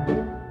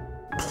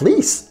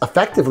police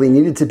effectively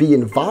needed to be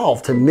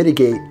involved to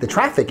mitigate the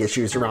traffic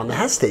issues around the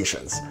Hess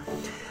stations.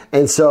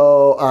 And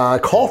so a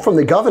call from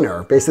the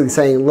governor basically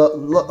saying,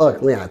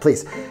 look, Leon,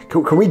 please,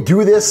 can we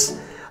do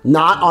this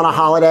not on a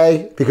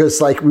holiday?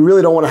 Because we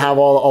really don't want to have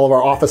all of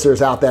our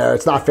officers out there.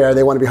 It's not fair.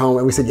 They want to be home.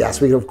 And we said,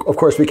 yes, of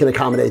course we can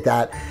accommodate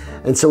that.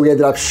 And so we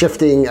ended up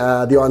shifting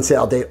the on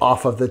sale date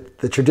off of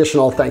the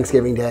traditional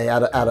Thanksgiving Day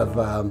out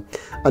of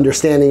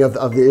understanding of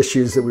the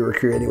issues that we were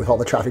creating with all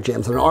the traffic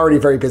jams and an already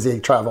very busy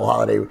travel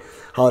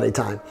holiday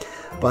time.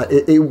 But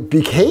it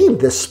became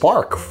this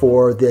spark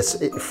for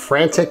this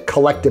frantic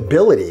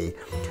collectability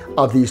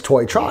of these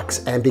toy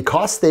trucks. And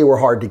because they were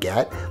hard to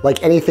get,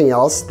 like anything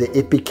else,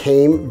 it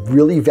became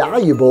really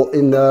valuable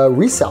in the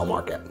resale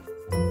market.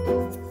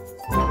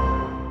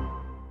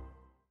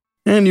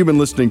 And you've been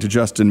listening to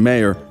Justin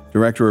Mayer,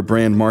 Director of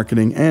Brand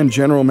Marketing and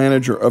General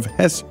Manager of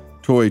Hess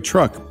Toy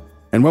Truck.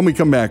 And when we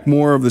come back,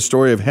 more of the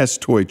story of Hess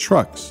Toy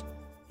Trucks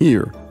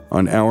here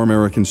on Our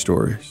American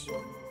Stories.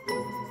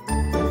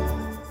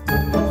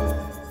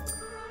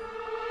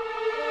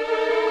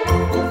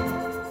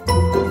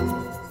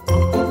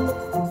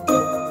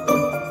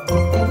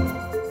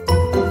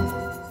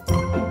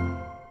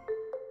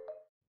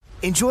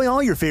 Enjoy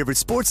all your favorite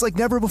sports like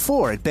never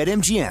before at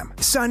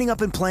BetMGM. Signing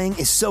up and playing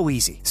is so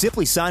easy.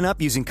 Simply sign up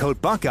using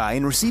code Buckeye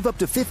and receive up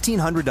to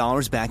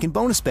 $1,500 back in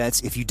bonus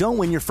bets if you don't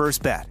win your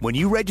first bet. When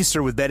you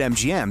register with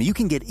BetMGM, you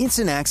can get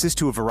instant access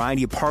to a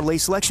variety of parlay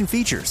selection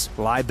features,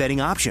 live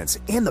betting options,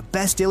 and the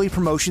best daily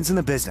promotions in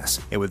the business.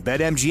 And with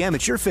BetMGM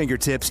at your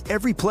fingertips,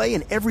 every play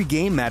and every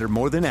game matter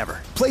more than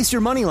ever. Place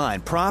your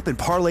moneyline, prop, and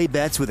parlay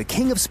bets with the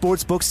king of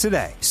sportsbooks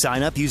today.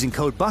 Sign up using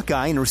code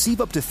Buckeye and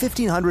receive up to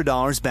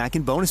 $1,500 back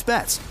in bonus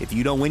bets if you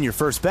you don't win your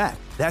first bet.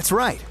 That's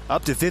right,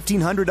 up to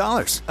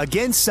 $1,500.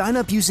 Again, sign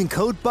up using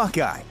code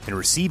Buckeye and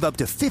receive up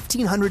to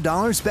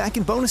 $1,500 back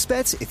in bonus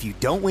bets if you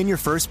don't win your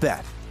first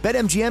bet.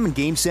 BetMGM and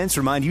GameSense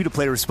remind you to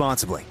play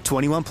responsibly.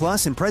 21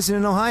 plus and present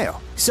in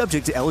Ohio.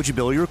 Subject to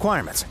eligibility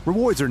requirements.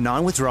 Rewards are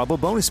non-withdrawable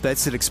bonus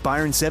bets that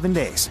expire in 7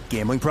 days.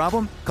 Gambling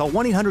problem? Call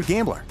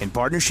 1-800-GAMBLER in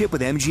partnership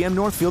with MGM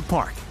Northfield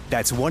Park.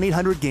 That's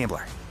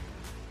 1-800-GAMBLER.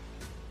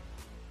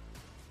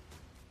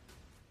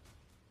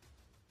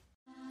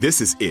 This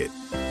is it.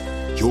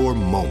 Your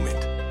moment.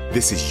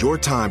 This is your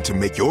time to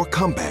make your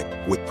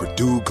comeback with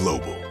Purdue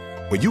Global.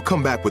 When you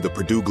come back with a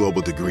Purdue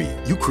Global degree,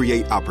 you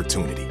create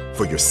opportunity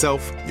for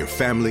yourself, your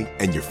family,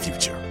 and your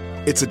future.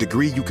 It's a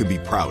degree you can be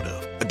proud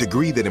of, a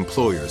degree that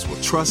employers will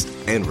trust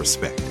and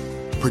respect.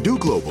 Purdue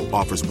Global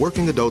offers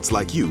working adults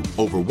like you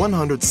over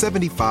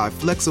 175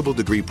 flexible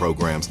degree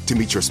programs to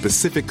meet your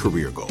specific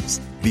career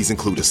goals. These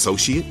include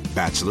associate,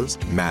 bachelor's,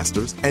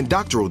 master's, and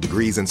doctoral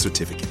degrees and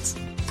certificates.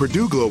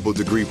 Purdue Global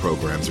degree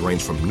programs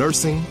range from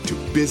nursing to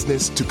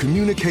business to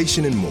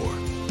communication and more.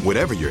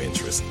 Whatever your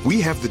interest, we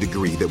have the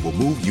degree that will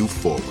move you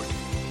forward.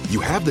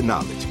 You have the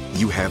knowledge,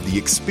 you have the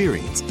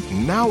experience.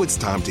 Now it's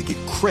time to get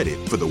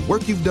credit for the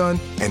work you've done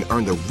and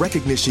earn the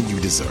recognition you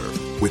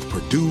deserve with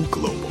Purdue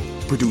Global,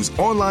 Purdue's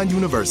online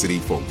university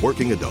for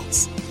working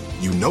adults.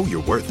 You know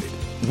you're worth it.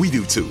 We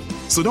do too.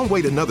 So don't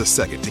wait another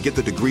second to get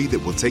the degree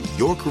that will take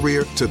your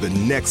career to the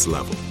next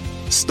level.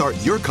 Start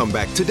your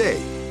comeback today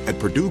at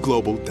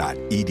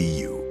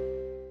purdueglobal.edu.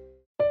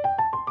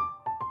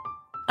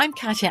 I'm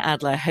Katya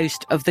Adler,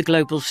 host of The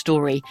Global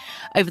Story.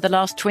 Over the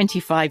last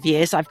 25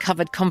 years, I've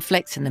covered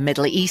conflicts in the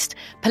Middle East,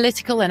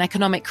 political and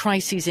economic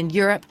crises in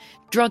Europe,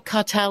 drug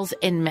cartels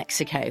in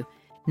Mexico.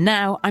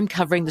 Now I'm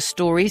covering the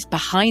stories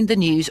behind the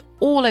news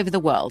all over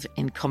the world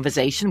in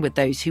conversation with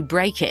those who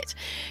break it.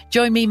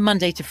 Join me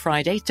Monday to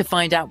Friday to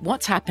find out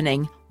what's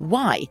happening,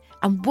 why,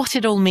 and what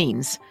it all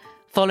means.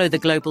 Follow The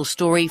Global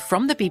Story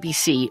from the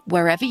BBC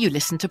wherever you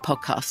listen to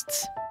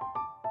podcasts.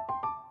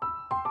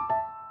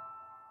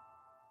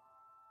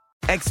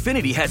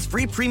 Xfinity has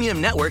free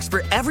premium networks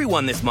for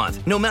everyone this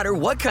month, no matter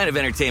what kind of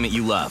entertainment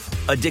you love.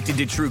 Addicted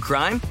to true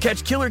crime?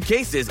 Catch killer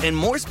cases and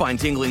more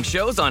spine-tingling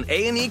shows on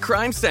A&E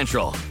Crime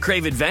Central.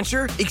 Crave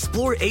adventure?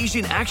 Explore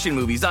Asian action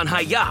movies on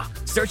Hi-YAH.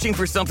 Searching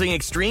for something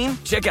extreme?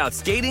 Check out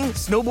skating,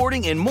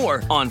 snowboarding, and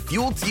more on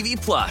Fuel TV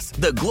Plus,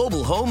 the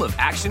global home of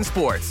action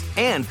sports.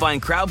 And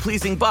find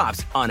crowd-pleasing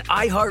bops on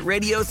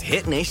iHeartRadio's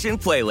Hit Nation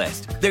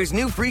playlist. There's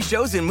new free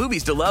shows and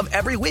movies to love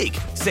every week.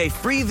 Say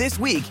free this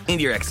week in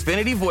your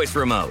Xfinity voice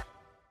remote.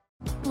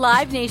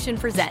 Live Nation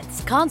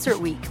presents Concert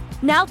Week.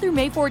 Now through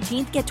May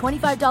 14th, get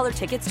 $25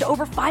 tickets to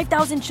over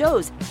 5,000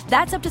 shows.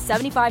 That's up to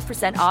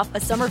 75% off a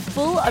summer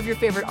full of your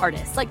favorite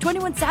artists like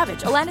 21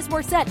 Savage, Alanis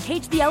Morissette,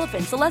 Cage the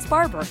Elephant, Celeste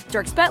Barber,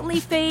 Dierks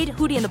Bentley, Fade,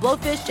 Hootie and the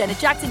Blowfish, Janet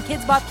Jackson,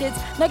 Kids Bop Kids,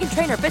 Meghan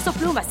Trainor, Peso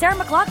Pluma, Sarah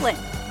McLachlan.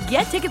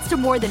 Get tickets to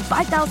more than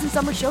 5,000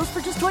 summer shows for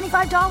just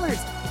 $25.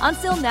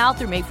 Until now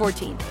through May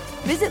 14th.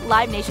 Visit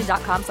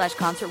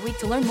LiveNation.com/Concert Week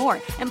to learn more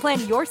and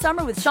plan your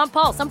summer with Sean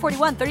Paul, Sum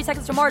 41, 30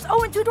 Seconds to Mars,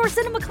 and Two Door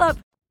Cinema Club.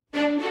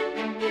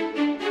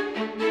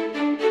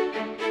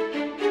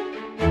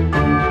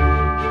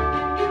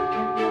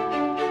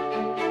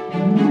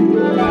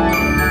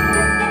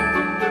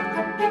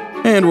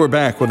 And we're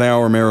back with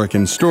Our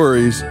American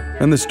Stories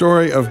and the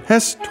story of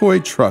Hess Toy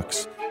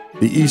Trucks,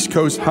 the East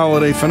Coast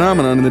holiday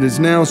phenomenon that is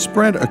now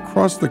spread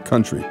across the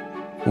country.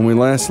 When we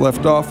last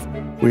left off,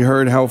 we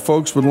heard how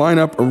folks would line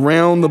up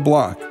around the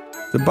block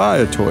to buy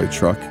a toy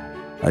truck.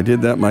 I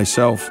did that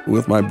myself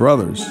with my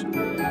brothers,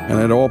 and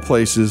at all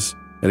places,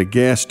 at a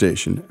gas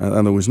station.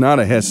 And there was not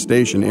a Hess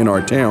station in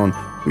our town.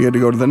 We had to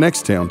go to the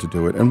next town to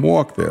do it and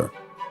walk there.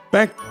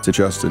 Back to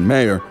Justin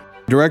Mayer,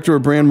 Director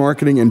of Brand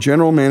Marketing and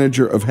General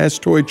Manager of Hess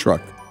Toy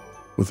Truck,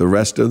 with the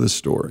rest of the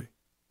story.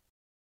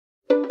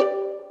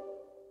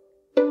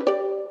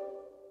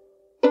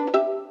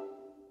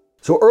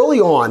 So early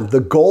on, the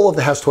goal of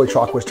the Hess Toy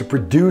Truck was to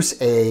produce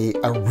a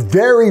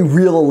very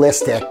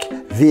realistic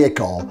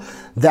vehicle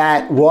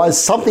that was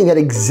something that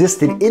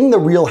existed in the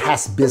real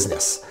Hess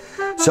business.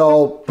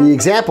 So the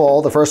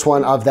example, the first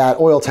one of that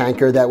oil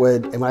tanker that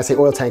would, and when I say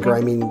oil tanker,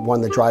 I mean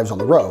one that drives on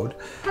the road.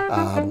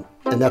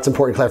 And that's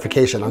important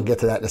clarification. I'll get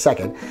to that in a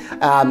second.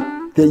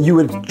 That you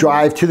would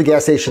drive to the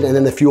gas station and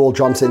then the fuel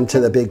jumps into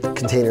the big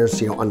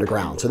containers,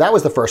 underground. So that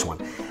was the first one.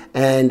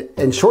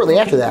 And shortly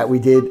after that, we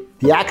did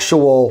the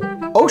actual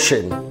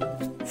ocean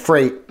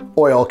freight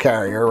oil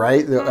carrier,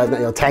 right?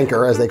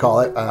 Tanker, as they call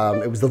it.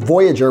 It was the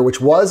Voyager,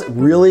 which was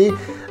really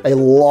a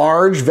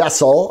large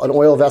vessel, an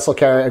oil vessel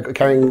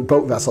carrying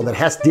boat vessel that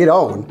Hess did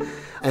own.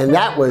 And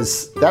that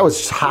was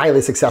highly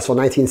successful in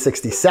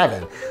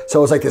 1967. So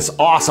it was like this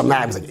awesome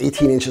map. It was like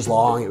 18 inches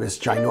long. It was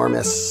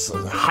ginormous,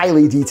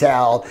 highly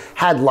detailed,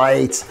 had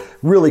lights,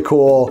 really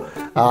cool.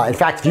 In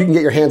fact, if you can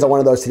get your hands on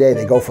one of those today,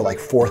 they go for like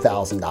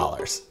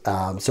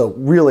 $4,000. So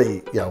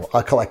really,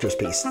 a collector's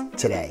piece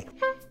today.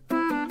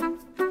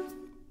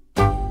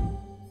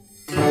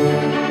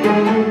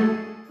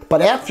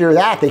 But after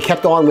that, they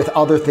kept on with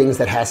other things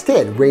that Hess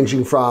did,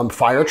 ranging from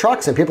fire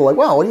trucks. And people are like,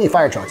 well, what do you mean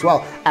fire trucks?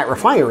 Well, at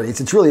refineries,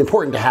 it's really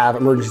important to have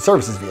emergency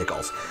services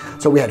vehicles.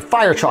 So we had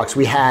fire trucks,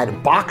 we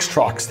had box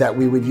trucks that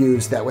we would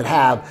use that would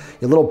have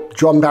little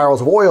drum barrels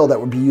of oil that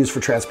would be used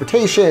for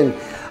transportation.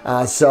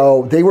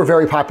 So they were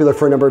very popular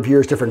for a number of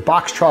years, different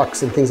box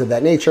trucks and things of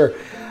that nature,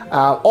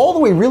 all the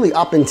way really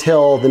up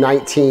until the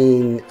late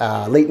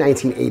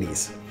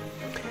 1980s.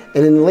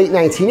 And in the late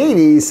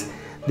 1980s,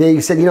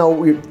 they said,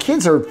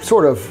 kids are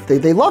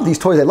they love these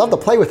toys, they love to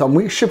play with them.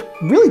 We should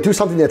really do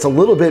something that's a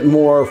little bit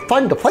more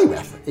fun to play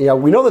with.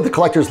 We know that the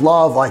collectors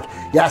love,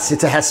 yes,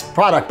 it's a Hess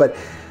product, but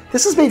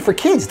this is made for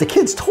kids, the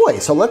kids' toy.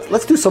 So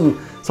let's do some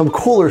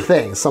cooler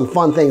things, some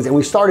fun things. And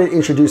we started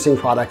introducing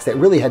products that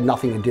really had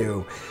nothing to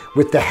do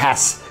with the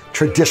Hess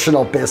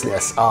traditional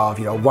business of,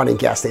 running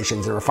gas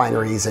stations and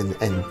refineries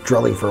and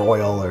drilling for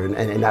oil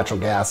and natural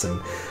gas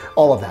and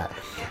all of that.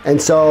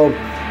 And so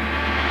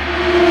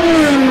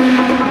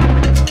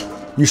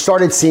you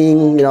started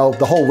seeing,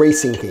 the whole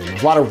racing theme.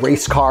 A lot of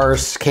race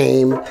cars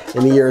came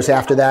in the years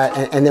after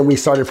that, and then we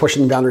started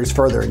pushing the boundaries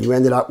further, and you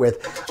ended up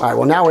with, all right,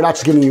 well, now we're not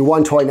just giving you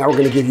one toy, now we're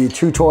going to give you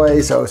two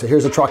toys, so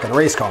here's a truck and a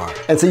race car.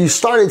 And so you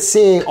started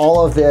seeing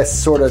all of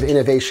this sort of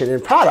innovation in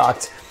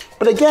product,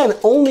 but again,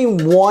 only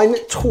one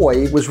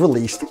toy was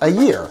released a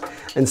year.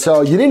 And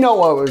so you didn't know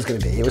what it was going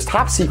to be. It was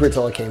top secret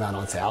till it came out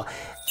on sale.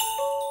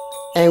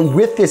 And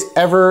with this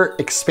ever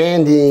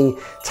expanding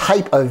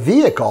type of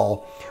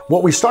vehicle,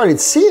 what we started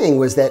seeing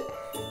was that,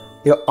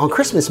 on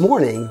Christmas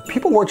morning,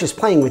 people weren't just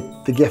playing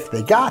with the gift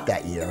they got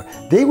that year.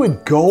 They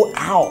would go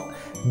out,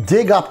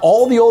 dig up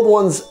all the old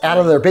ones out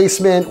of their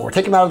basement or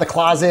take them out of the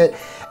closet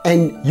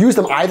and use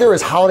them either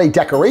as holiday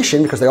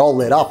decoration because they all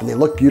lit up and they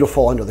look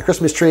beautiful under the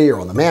Christmas tree or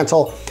on the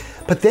mantle.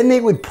 But then they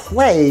would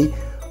play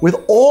with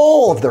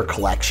all of their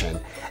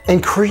collection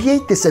and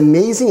create this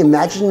amazing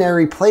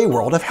imaginary play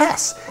world of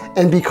Hess.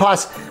 And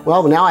because,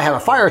 well, now I have a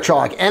fire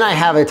truck, and I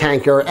have a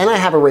tanker, and I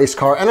have a race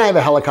car, and I have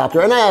a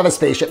helicopter, and I have a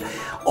spaceship,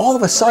 all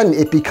of a sudden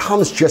it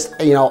becomes just,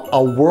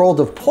 a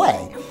world of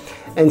play.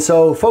 And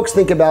so folks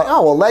think about,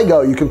 oh, well,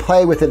 Lego, you can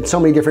play with it in so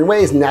many different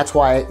ways, and that's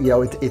why,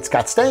 it's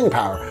got staying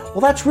power.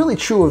 Well, that's really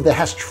true of the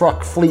Hess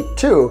truck fleet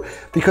too,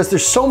 because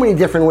there's so many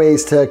different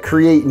ways to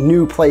create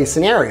new play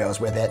scenarios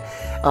with it.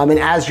 And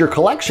as your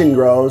collection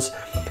grows,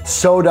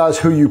 so does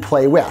who you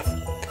play with.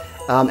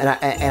 And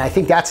I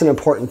think that's an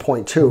important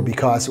point too,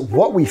 because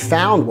what we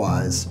found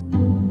was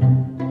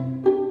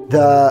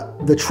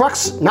the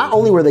trucks, not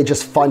only were they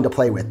just fun to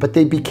play with, but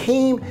they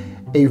became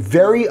a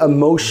very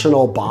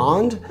emotional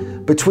bond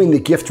between the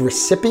gift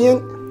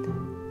recipient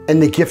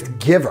and the gift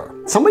giver.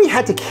 Somebody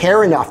had to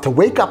care enough to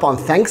wake up on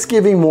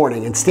Thanksgiving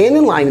morning and stand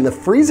in line in the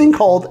freezing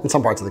cold in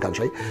some parts of the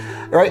country,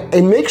 right,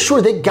 and make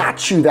sure they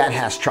got you that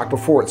Hess truck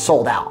before it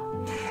sold out.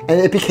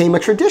 And it became a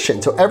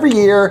tradition. So every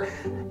year,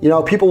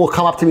 people will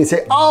come up to me and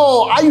say,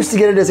 oh, I used to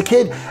get it as a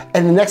kid.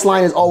 And the next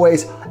line is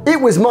always, it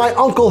was my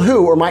uncle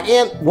who, or my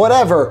aunt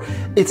whatever.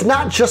 It's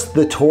not just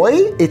the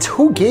toy, it's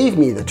who gave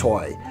me the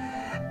toy.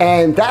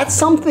 And that's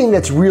something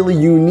that's really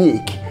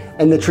unique.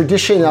 And the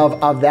tradition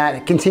of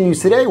that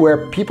continues today,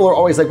 where people are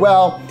always like,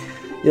 well,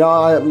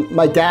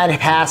 my dad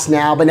passed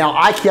now, but now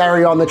I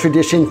carry on the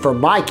tradition for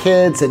my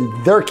kids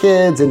and their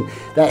kids, and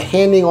that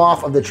handing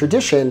off of the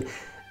tradition.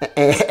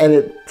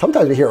 And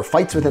sometimes we hear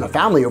fights within a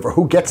family over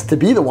who gets to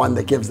be the one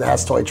that gives the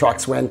Hess toy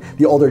trucks when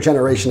the older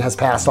generation has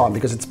passed on,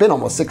 because it's been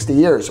almost 60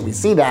 years. So we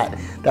see that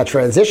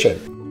transition.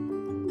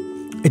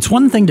 It's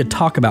one thing to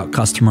talk about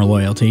customer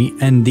loyalty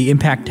and the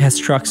impact Hess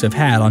trucks have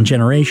had on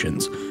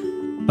generations,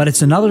 but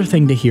it's another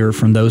thing to hear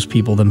from those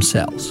people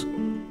themselves.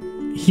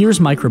 Here's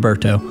Mike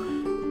Roberto,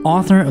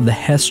 author of the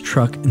Hess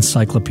Truck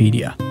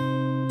Encyclopedia.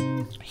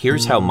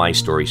 Here's how my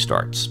story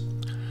starts.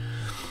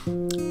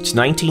 It's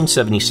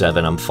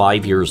 1977. I'm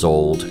 5 years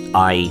old.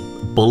 I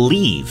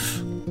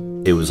believe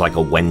it was like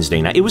a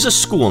Wednesday night. It was a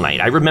school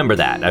night. I remember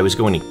that. I was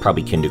going to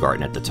probably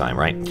kindergarten at the time,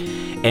 right?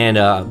 And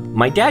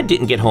my dad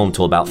didn't get home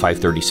till about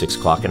 5:30, 6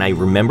 o'clock. And I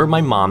remember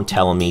my mom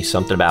telling me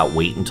something about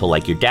wait until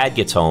your dad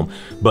gets home,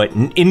 but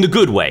in the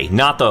good way,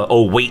 not the,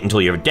 wait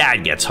until your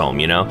dad gets home,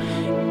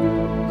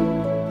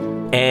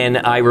 And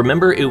I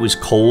remember it was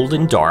cold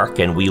and dark,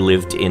 and we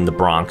lived in the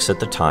Bronx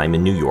at the time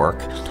in New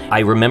York.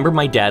 I remember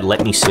my dad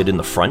let me sit in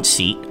the front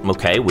seat,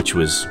 okay, which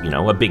was,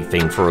 a big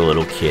thing for a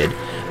little kid.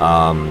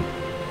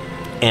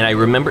 And I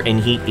remember, and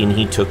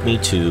he took me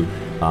to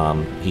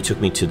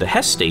the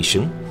Hess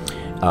station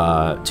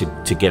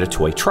to get a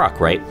toy truck,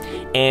 right?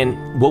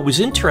 And what was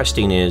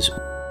interesting is,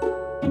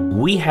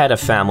 we had a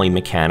family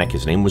mechanic.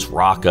 His name was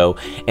Rocco.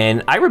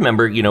 And I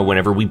remember,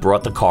 whenever we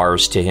brought the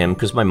cars to him,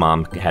 because my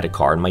mom had a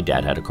car and my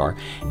dad had a car.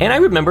 And I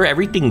remember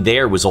everything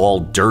there was all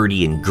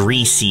dirty and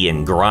greasy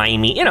and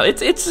grimy.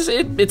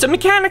 It's a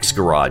mechanic's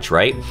garage,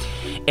 right?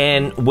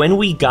 And when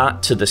we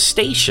got to the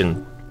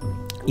station,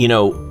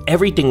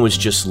 everything was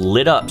just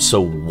lit up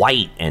so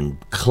white and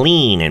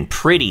clean and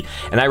pretty.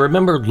 And I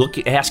remember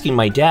asking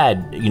my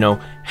dad,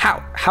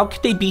 how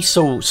could they be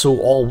so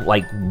all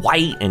like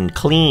white and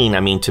clean? I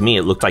mean, to me,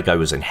 it looked like I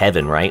was in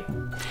heaven, right?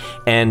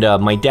 And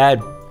my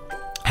dad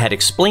had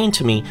explained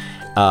to me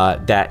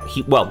that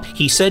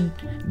he said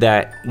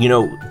that,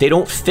 they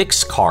don't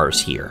fix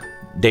cars here.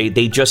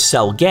 They just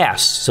sell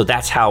gas, so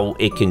that's how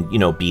it can,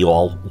 be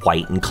all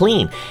white and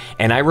clean.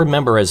 And I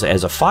remember as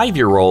a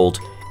 5-year-old,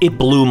 it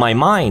blew my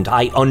mind.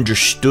 I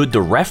understood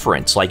the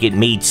reference, like it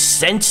made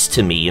sense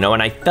to me, and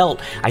I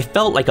felt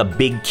like a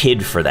big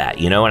kid for that,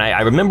 and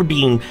I remember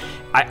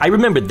I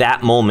remember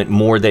that moment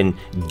more than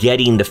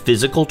getting the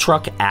physical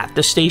truck at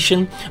the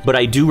station, but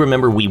I do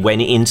remember we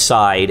went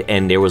inside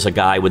and there was a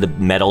guy with a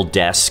metal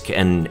desk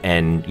and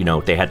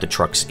they had the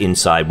trucks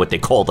inside, what they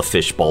call the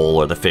fish bowl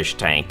or the fish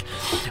tank.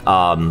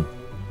 And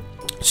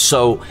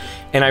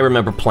I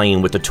remember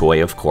playing with the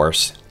toy, of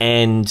course.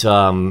 And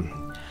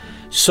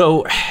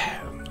so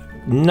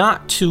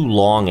not too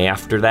long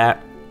after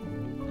that,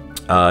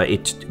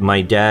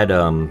 my dad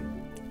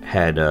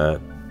had...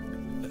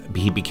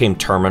 he became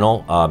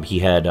terminal. He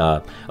had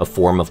a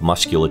form of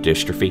muscular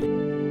dystrophy.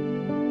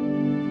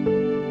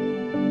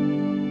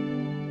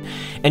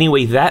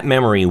 Anyway, that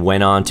memory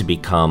went on to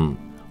become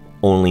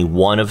only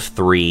one of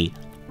 3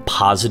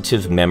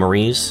 positive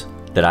memories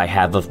that I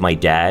have of my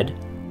dad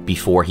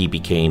before he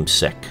became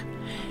sick.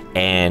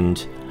 And,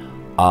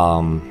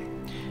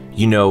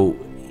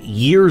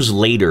 years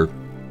later,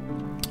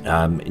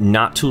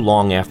 not too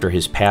long after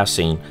his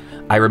passing,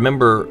 I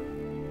remember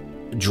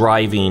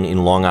driving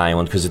in Long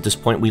Island, because at this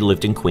point we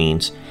lived in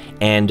Queens,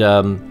 and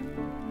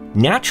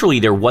naturally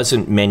there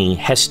wasn't many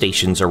Hess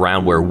stations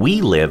around where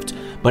we lived,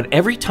 but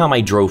every time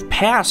I drove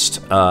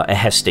past a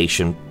Hess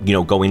station,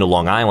 going to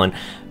Long Island,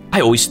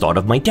 I always thought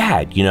of my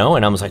dad,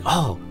 and I was like,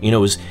 oh, it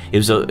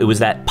was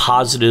that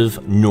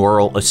positive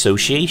neural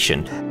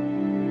association.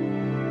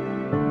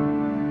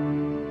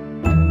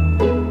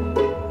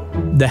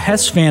 The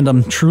Hess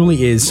fandom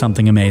truly is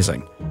something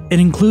amazing. It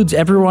includes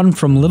everyone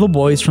from little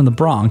boys from the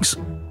Bronx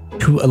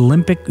to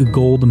Olympic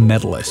gold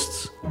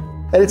medalists.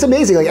 And it's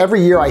amazing, like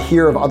every year I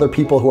hear of other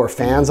people who are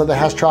fans of the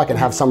Hess truck and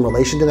have some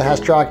relation to the Hess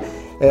truck.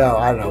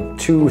 I don't know,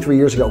 2 or 3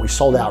 years ago, we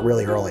sold out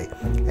really early.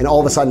 And all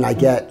of a sudden I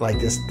get like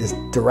this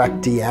direct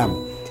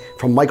DM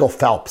from Michael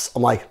Phelps.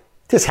 I'm like,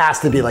 this has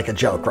to be like a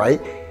joke, right?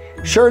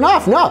 Sure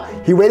enough, no,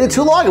 he waited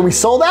too long and we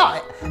sold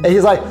out. And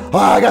he's like, oh,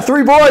 I got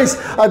 3 boys.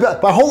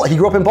 He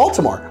grew up in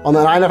Baltimore on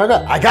the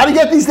 995. I got to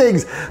get these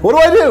things. What do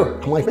I do?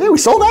 I'm like, man, we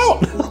sold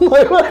out. I'm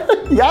like,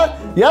 you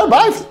gotta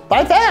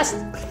buy fast.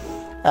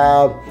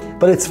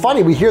 But it's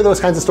funny, we hear those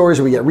kinds of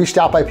stories. We get reached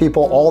out by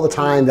people all the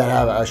time that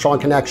have a strong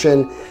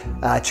connection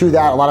to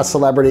that, a lot of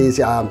celebrities.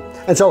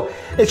 And so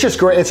it's just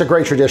great. It's a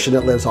great tradition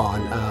that lives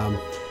on.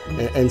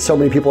 And so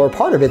many people are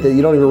part of it that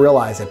you don't even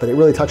realize it, but it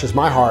really touches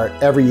my heart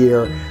every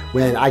year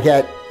when I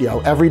get,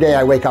 every day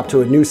I wake up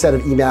to a new set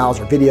of emails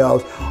or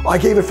videos. Oh, I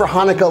gave it for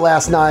Hanukkah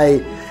last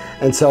night.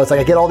 And so it's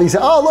like I get all these,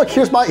 oh, look,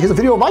 here's a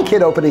video of my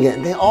kid opening it.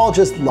 And they all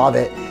just love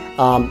it.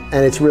 And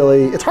it's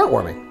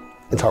heartwarming.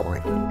 It's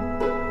heartwarming.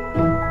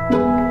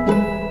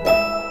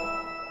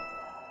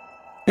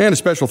 And a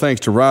special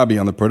thanks to Robbie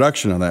on the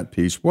production of that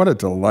piece. What a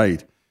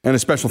delight. And a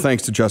special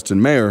thanks to Justin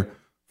Mayer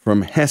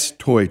from Hess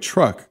Toy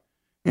Truck.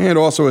 And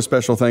also a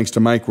special thanks to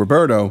Mike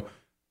Roberto.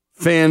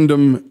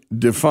 Fandom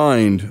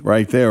defined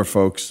right there,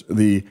 folks.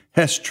 The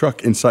Hess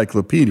Truck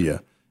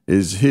Encyclopedia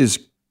is his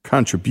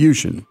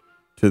contribution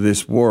to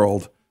this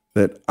world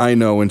that I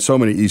know and so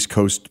many East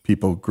Coast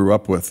people grew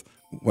up with.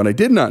 What I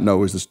did not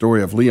know is the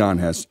story of Leon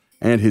Hess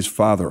and his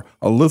father.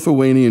 A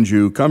Lithuanian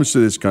Jew comes to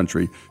this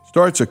country,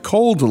 starts a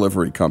coal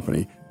delivery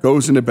company,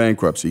 goes into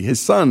bankruptcy. His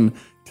son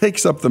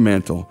takes up the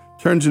mantle,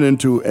 turns it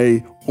into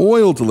a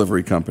oil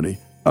delivery company,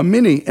 a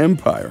mini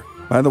empire.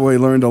 By the way,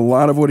 learned a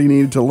lot of what he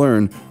needed to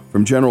learn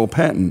from General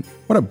Patton.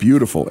 What a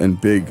beautiful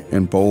and big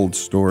and bold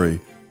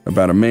story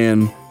about a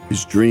man,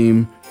 his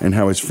dream, and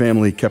how his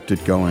family kept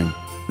it going.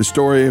 The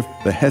story of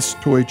the Hess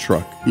Toy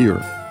Truck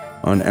here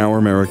on Our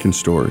American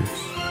Stories.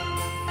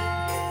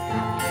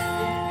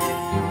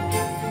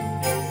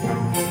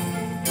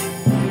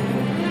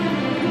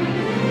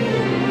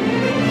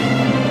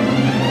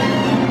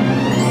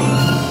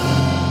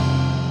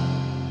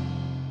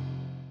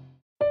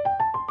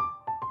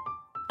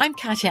 I'm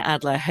Katya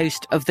Adler,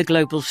 host of The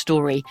Global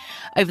Story.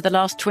 Over the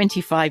last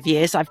 25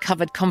 years, I've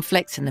covered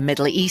conflicts in the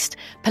Middle East,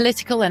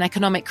 political and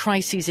economic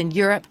crises in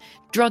Europe,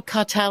 drug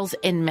cartels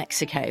in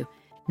Mexico.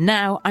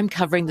 Now I'm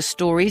covering the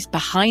stories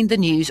behind the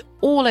news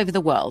all over the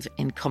world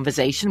in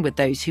conversation with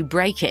those who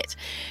break it.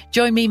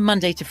 Join me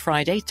Monday to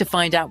Friday to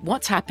find out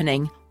what's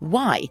happening,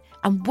 why,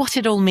 and what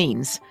it all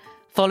means.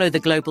 Follow The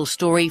Global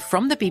Story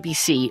from the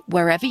BBC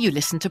wherever you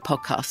listen to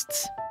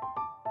podcasts.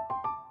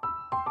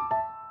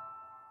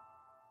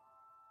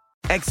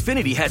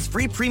 Xfinity has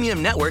free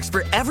premium networks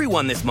for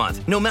everyone this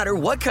month, no matter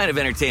what kind of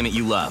entertainment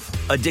you love.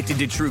 Addicted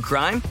to true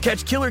crime?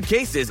 Catch killer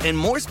cases and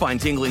more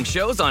spine-tingling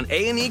shows on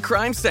A&E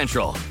Crime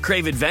Central.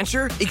 Crave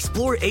adventure?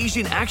 Explore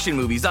Asian action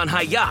movies on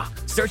Hi-YAH.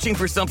 Searching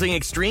for something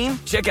extreme?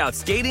 Check out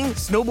skating,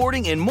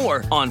 snowboarding, and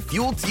more on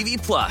Fuel TV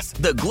Plus,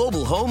 the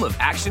global home of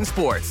action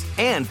sports.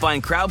 And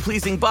find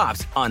crowd-pleasing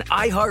bops on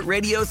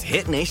iHeartRadio's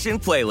Hit Nation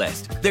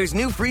playlist. There's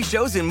new free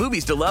shows and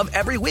movies to love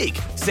every week.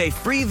 Say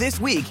free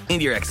this week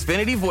in your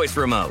Xfinity voice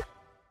remote.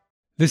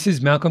 This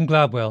is Malcolm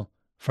Gladwell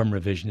from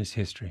Revisionist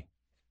History.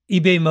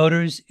 eBay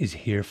Motors is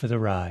here for the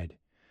ride.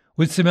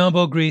 With some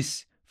elbow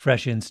grease,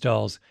 fresh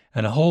installs,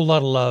 and a whole lot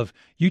of love,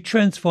 you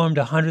transformed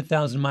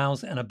 100,000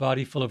 miles and a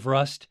body full of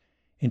rust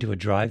into a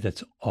drive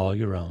that's all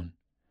your own.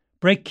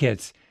 Brake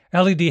kits,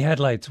 LED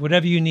headlights,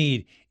 whatever you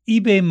need,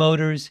 eBay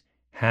Motors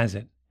has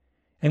it.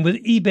 And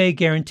with eBay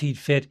Guaranteed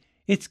Fit,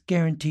 it's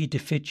guaranteed to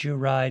fit your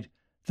ride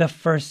the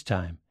first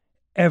time,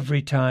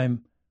 every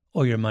time,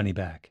 or your money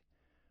back.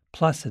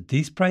 Plus, at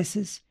these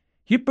prices,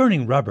 you're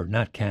burning rubber,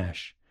 not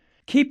cash.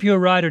 Keep your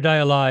ride or die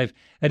alive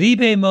at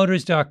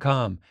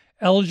ebaymotors.com.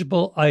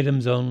 Eligible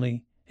items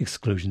only.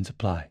 Exclusions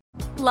apply.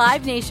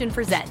 Live Nation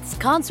presents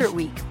Concert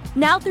Week.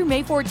 Now through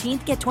May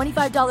 14th, get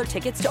 $25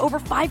 tickets to over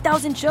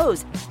 5,000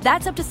 shows.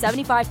 That's up to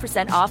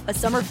 75% off a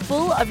summer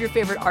full of your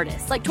favorite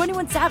artists like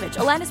 21 Savage,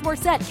 Alanis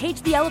Morissette,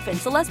 Cage the Elephant,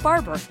 Celeste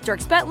Barber,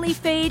 Dierks Bentley,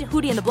 Fade,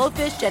 Hootie and the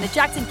Blowfish, Janet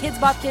Jackson,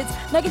 Kidz Bop Kids,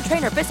 Meghan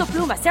Trainor, Bissell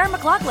Pluma, Sarah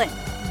McLachlan.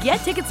 Get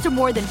tickets to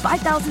more than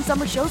 5,000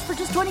 summer shows for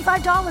just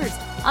 $25.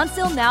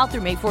 Until now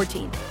through May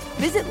 14th.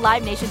 Visit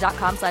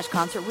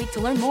LiveNation.com/Concert Week to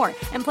learn more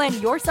and plan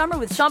your summer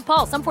with Sean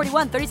Paul, Sum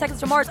 41, 30 Seconds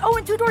to Mars,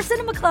 and Two Door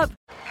Cinema Club.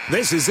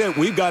 This is it.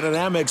 We've got an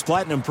Amex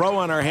Platinum Pro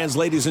on our hands,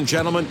 ladies and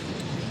gentlemen.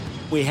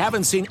 We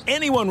haven't seen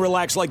anyone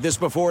relax like this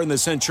before in the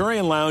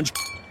Centurion Lounge.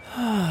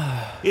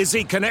 Is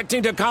he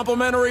connecting to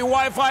complimentary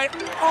Wi-Fi?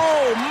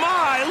 Oh,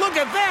 my. Look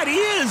at that. He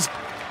is.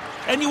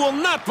 And you will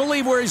not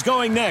believe where he's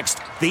going next.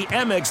 The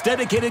Amex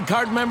dedicated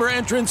card member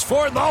entrance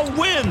for the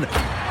win.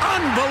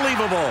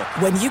 Unbelievable.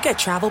 When you get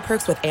travel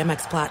perks with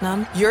Amex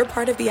Platinum, you're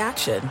part of the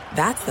action.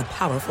 That's the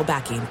powerful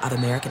backing of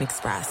American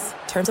Express.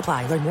 Terms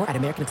apply. Learn more at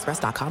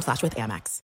americanexpress.com/withAmex.